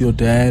down with your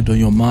dad or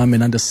your mom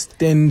and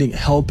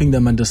helping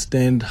them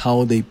understand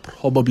how they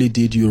probably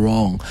did you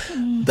wrong.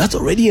 That's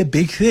already a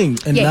big thing.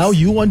 And now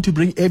you want to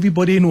bring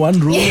everybody in one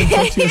room and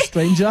talk to a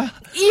stranger?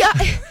 Yeah.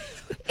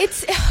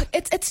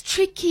 It's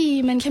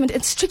tricky, man.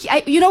 It's tricky.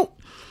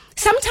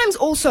 Sometimes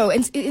also,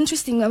 it's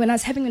interesting, when I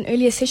was having an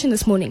earlier session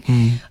this morning,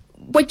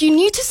 what you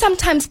need to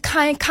sometimes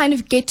kind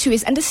of get to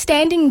is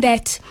understanding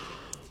that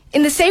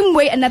in the same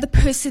way another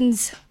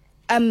person's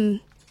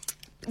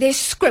their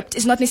script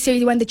is not necessarily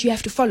the one that you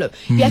have to follow.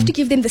 You have to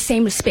give them the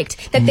same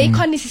respect, that they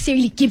can't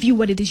necessarily give you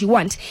what it is you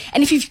want.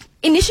 And if you've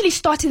initially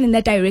started in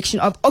that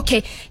direction of,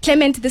 okay,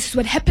 Clement, this is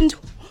what happened,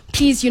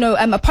 please,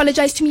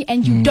 apologize to me,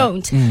 and you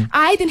don't.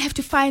 I then have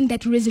to find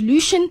that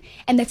resolution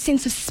and that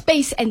sense of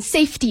space and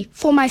safety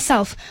for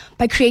myself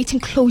by creating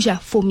closure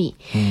for me.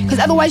 Because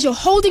otherwise you're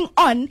holding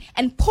on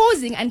and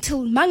pausing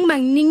until mang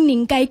mang ning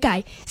ning gai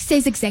gai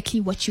says exactly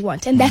what you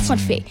want. And that's not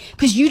fair,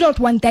 because you don't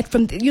want that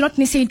you're not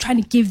necessarily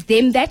trying to give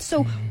them that.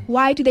 So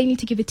why do they need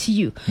to give it to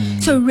you?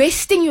 So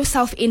resting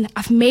yourself in,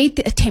 I've made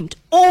the attempt.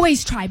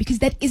 Always try, because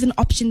that is an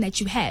option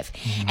that you have.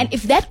 And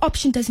if that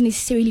option doesn't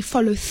necessarily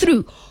follow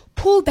through,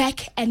 pull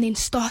back and then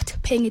start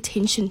paying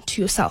attention to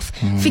yourself.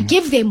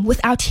 Forgive them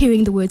without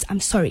hearing the words,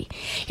 I'm sorry.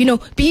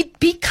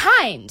 Be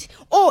kind.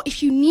 Or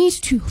if you need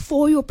to,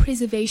 for your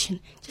preservation,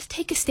 just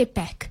take a step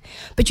back.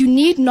 But you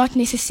need not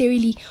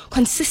necessarily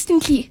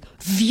consistently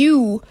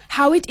view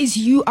how it is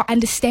you are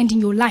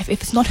understanding your life,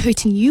 if it's not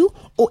hurting you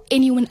or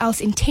anyone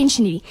else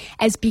intentionally,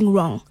 as being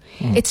wrong.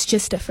 It's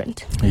just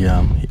different.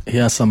 Yeah.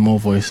 Here are some more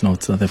voice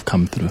notes that have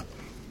come through.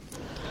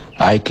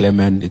 Hi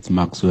Clement, it's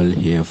Maxwell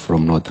here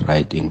from North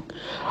Riding.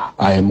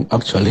 I am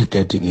actually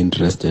getting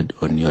interested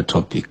on your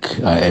topic.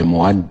 I am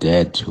one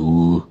dad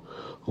who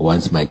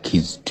wants my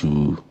kids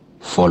to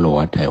follow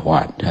what I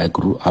want. I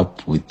grew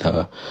up with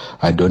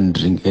I don't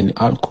drink any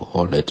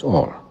alcohol at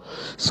all.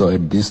 So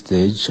at this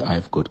stage,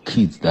 I've got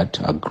kids that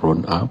are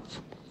grown up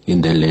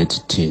in the late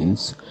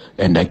teens,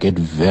 and I get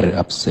very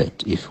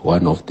upset if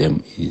one of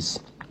them is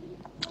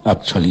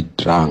actually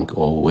drunk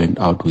or went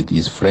out with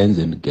his friends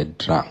and get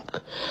drunk.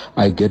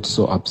 I get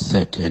so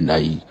upset and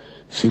I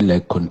feel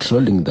like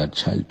controlling that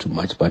child too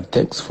much. But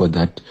thanks for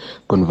that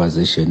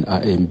conversation.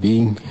 I am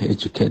being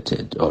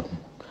educated on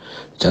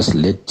just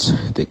let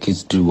the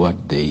kids do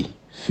what they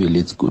feel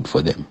it's good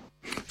for them.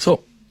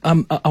 So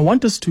I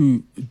want us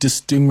to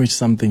distinguish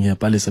something here,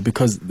 Palesa,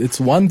 because it's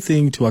one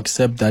thing to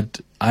accept that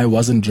I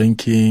wasn't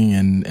drinking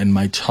and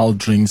my child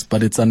drinks,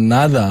 but it's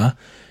another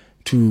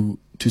to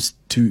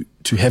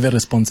have a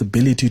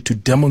responsibility to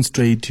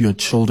demonstrate to your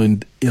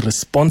children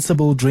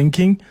irresponsible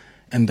drinking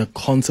and the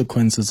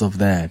consequences of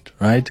that,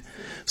 right?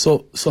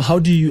 So how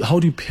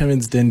do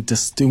parents then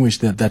distinguish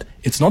that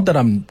it's not that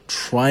I'm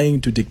trying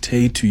to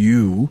dictate to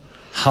you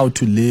how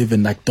to live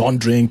and like don't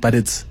drink, but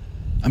it's,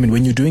 I mean,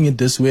 when you're doing it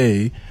this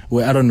way,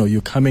 where, I don't know,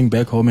 you're coming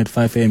back home at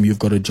 5 a.m., you've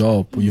got a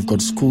job, or you've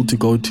got school to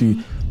go to,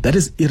 that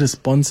is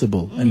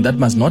irresponsible, and that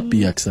must not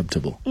be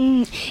acceptable.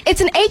 It's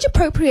an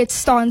age-appropriate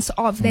stance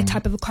of that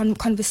type of a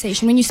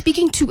conversation. When you're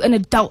speaking to an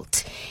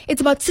adult,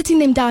 it's about sitting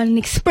them down and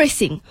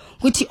expressing,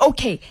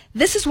 okay,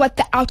 this is what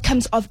the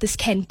outcomes of this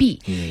can be.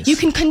 Yes. You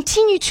can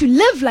continue to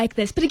live like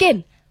this, but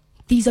again,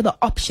 these are the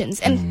options.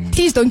 And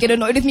please don't get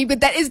annoyed with me, but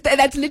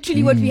that's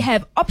literally what we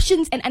have.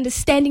 Options and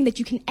understanding that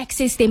you can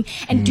access them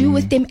and do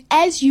with them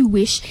as you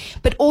wish,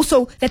 but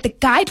also that the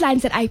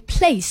guidelines that I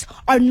place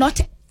are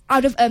not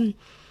out of an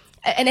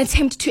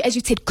attempt to, as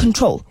you said,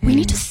 control. We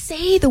need to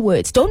say the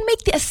words. Don't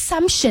make the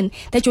assumption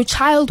that your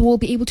child will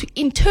be able to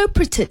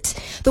interpret it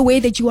the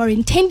way that you are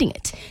intending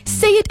it.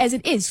 Say it as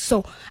it is.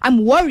 So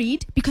I'm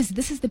worried because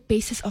this is the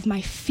basis of my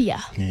fear.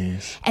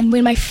 Yes. And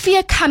when my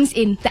fear comes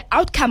in, the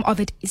outcome of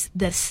it is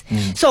this.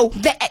 So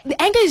the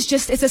anger is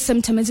it's a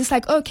symptom. It's just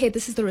like, okay,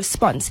 this is the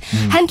response.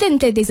 And then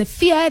there's a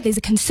fear, there's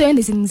a concern,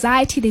 there's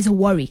anxiety, there's a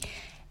worry.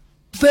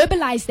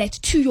 Verbalize that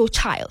to your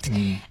child,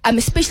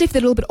 especially if they're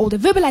a little bit older.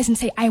 Verbalize and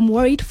say, I am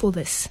worried for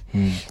this.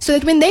 So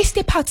that when they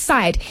step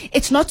outside,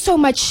 it's not so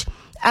much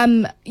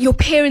your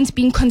parents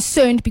being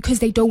concerned because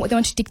they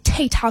want to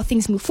dictate how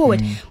things move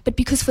forward, but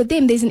because for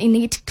them there's an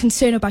innate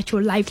concern about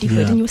your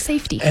livelihood and your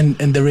safety. And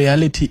the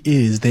reality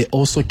is they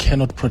also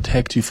cannot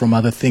protect you from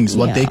other things.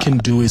 What they can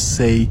do is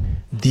say,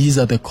 these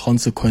are the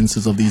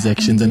consequences of these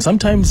actions. And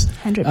sometimes,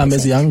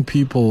 as young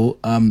people,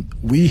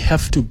 we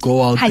have to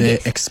go out there,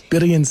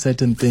 experience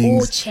certain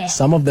things.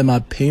 Some of them are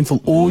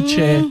painful.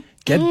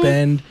 Get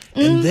banned.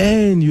 And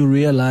then you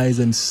realize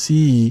and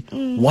see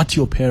what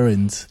your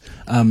parents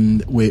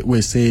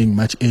were saying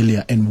much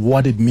earlier and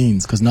what it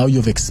means, because now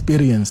you've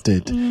experienced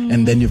it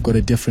and then you've got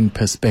a different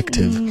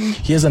perspective.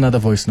 Here's another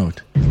voice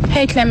note.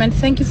 Hey Clement,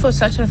 thank you for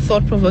such a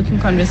thought-provoking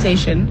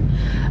conversation.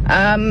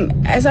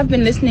 As I've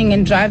been listening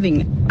and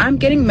driving, I'm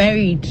getting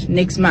married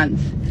next month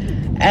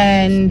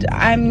and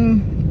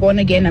I'm born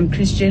again, I'm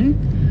Christian.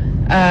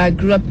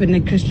 Grew up in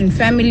a Christian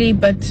family,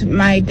 but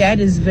my dad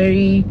is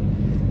very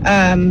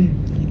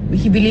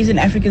he believes in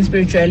African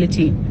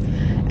spirituality.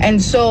 And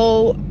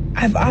so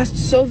I've asked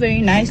so very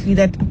nicely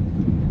that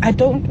I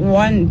don't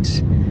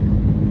want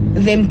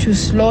them to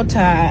slaughter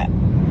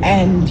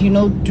and,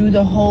 do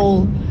the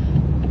whole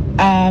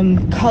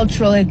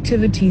cultural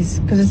activities,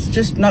 because it's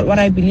just not what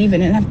I believe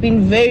in. And I've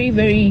been very,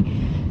 very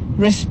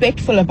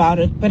respectful about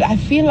it. But I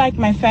feel like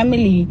my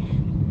family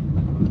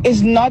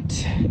is not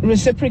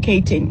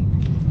reciprocating.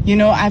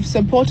 I've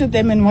supported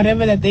them in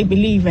whatever that they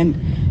believe, and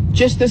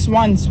just this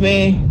once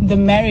where the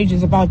marriage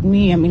is about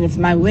me, it's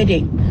my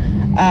wedding,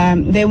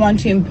 they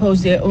want to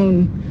impose their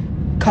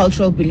own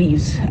cultural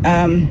beliefs.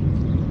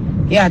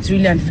 It's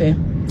really unfair.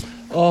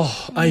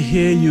 Oh, I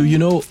hear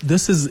you.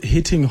 This is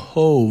hitting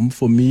home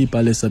for me,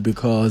 Palesa,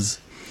 because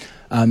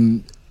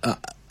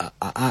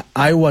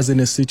I was in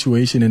a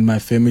situation in my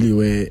family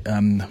where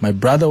my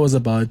brother was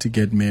about to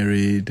get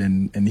married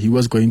and he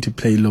was going to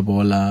play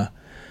lobola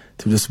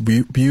to this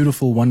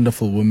beautiful,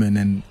 wonderful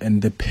woman,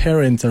 and the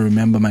parents, I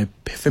remember my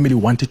family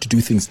wanted to do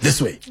things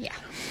this way. Yeah.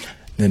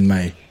 Then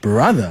my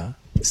brother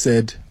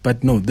said,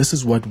 but no, this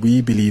is what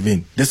we believe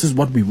in. This is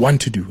what we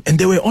want to do. And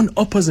they were on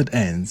opposite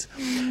ends.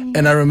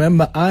 And I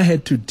remember I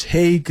had to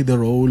take the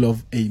role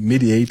of a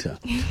mediator.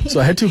 So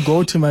I had to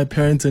go to my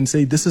parents and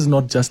say, this is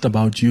not just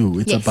about you.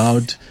 It's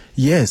about,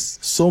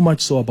 so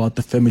much so about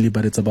the family,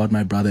 but it's about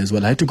my brother as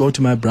well. I had to go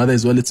to my brother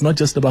as well. It's not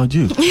just about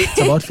you.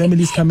 It's about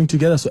families coming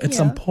together. So at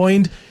some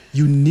point,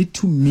 you need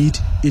to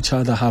meet each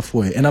other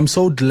halfway. And I'm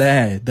so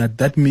glad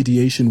that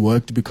mediation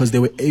worked, because they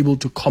were able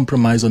to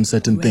compromise on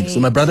certain things. So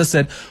my brother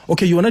said,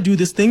 okay, you want to do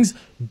these things?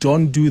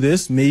 Don't do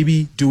this.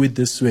 Maybe do it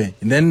this way.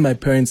 And then my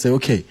parents say,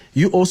 okay,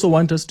 you also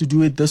want us to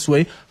do it this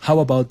way. How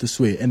about this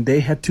way? And they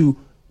had to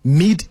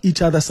meet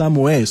each other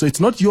somewhere. So it's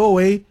not your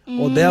way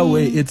or their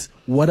way. It's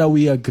what are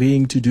we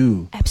agreeing to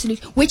do?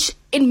 Absolutely. Which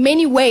in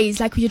many ways,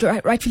 like you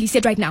rightfully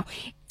said right now,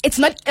 it's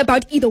not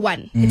about either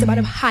one. It's about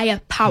a higher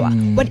power,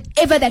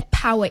 whatever that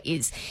power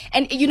is.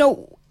 And,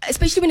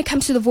 especially when it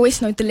comes to the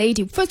voice note, the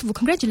lady, first of all,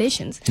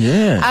 congratulations.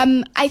 Yeah.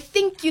 I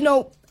think,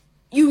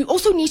 you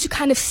also need to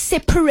kind of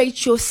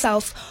separate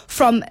yourself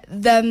from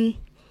the,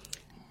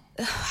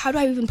 how do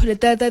I even put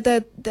it?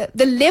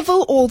 The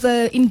level or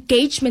the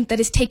engagement that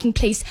is taking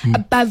place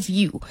above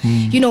you.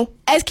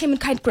 As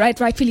Clement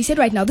rightfully said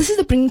right now, this is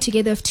the bringing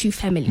together of two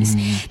families.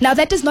 Now,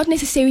 that does not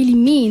necessarily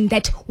mean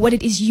that what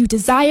it is you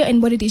desire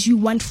and what it is you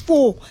want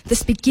for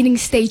this beginning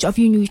stage of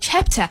your new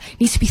chapter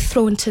needs to be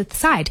thrown to the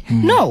side.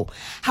 No.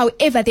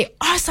 However, there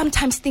are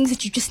sometimes things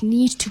that you just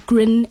need to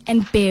grin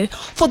and bear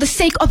for the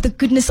sake of the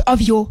goodness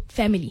of your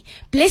family.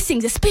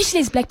 Blessings,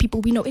 especially as Black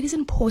people, we know it is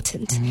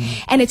important.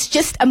 And it's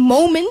just a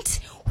moment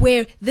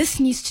where this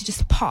needs to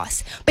just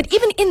pass. But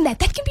even in that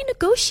can be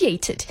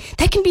negotiated.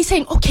 That can be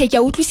saying, okay,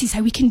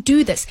 we can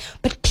do this,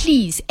 but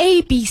please,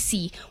 A, B,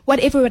 C,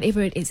 whatever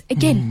it is.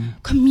 Again,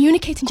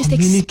 communicate and just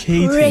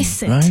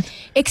express it. Right?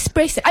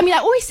 Express it. I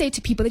always say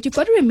to people that you've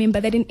got to remember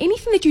that in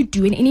anything that you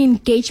do, in any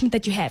engagement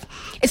that you have,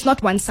 it's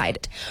not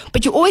one-sided.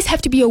 But you always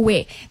have to be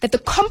aware that the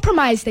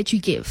compromise that you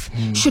give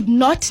should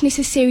not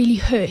necessarily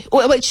hurt.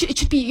 Or it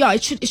should be,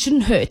 it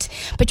shouldn't hurt.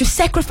 But your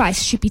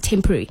sacrifice should be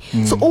temporary.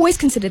 So always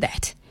consider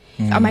that.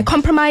 Am I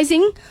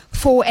compromising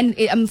for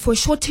a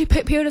short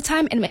period of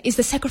time, and is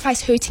the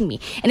sacrifice hurting me?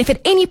 And if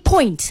at any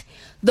point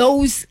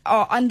those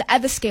are on the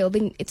other scale,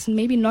 then it's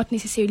maybe not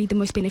necessarily the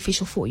most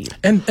beneficial for you.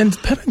 And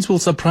parents will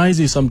surprise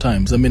you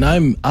sometimes. I mean,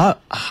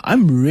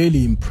 I'm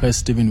really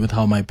impressed even with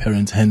how my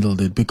parents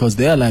handled it, because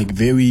they are like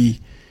very,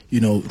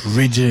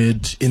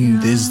 rigid in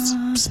these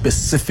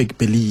specific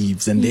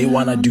beliefs, and they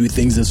want to do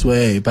things this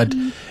way. But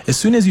as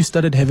soon as you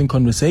started having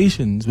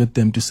conversations with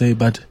them to say,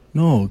 but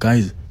no,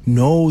 guys,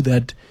 know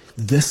that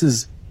this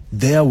is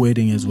their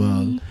wedding as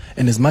well.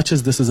 And as much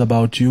as this is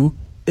about you,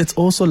 it's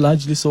also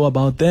largely so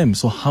about them.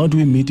 So how do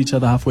we meet each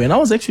other halfway? And I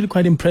was actually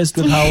quite impressed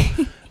with how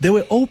they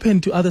were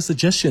open to other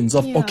suggestions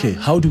of, okay,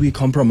 how do we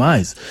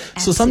compromise?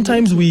 Absolutely. So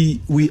sometimes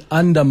we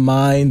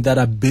undermine that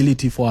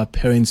ability for our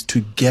parents to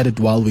get it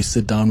while we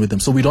sit down with them.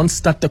 So we don't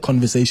start the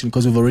conversation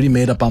because we've already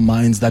made up our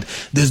minds that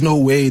there's no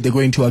way they're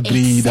going to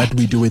agree that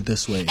we do it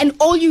this way. And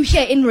all you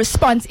hear in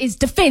response is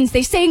defense.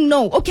 They're saying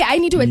no. Okay, I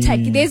need to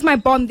attack. There's my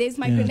bomb. There's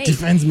my grenade.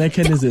 Defense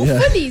mechanism.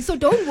 Fully. So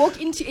don't walk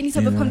into any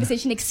sort of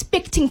conversation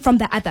expecting from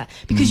the other,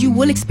 because you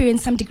will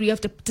experience some degree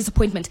of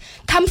disappointment.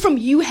 Come from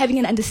you having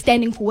an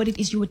understanding for what it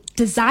is you would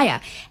desire,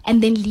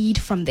 and then lead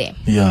from there.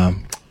 Yeah.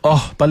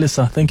 Oh,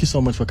 Palesa, thank you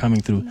so much for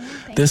coming through.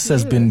 This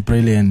has been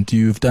brilliant.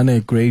 You've done a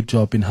great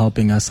job in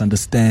helping us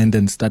understand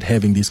and start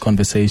having these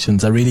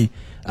conversations. I really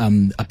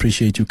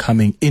appreciate you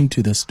coming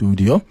into the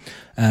studio.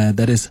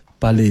 That is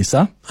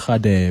Palesa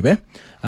Radebe.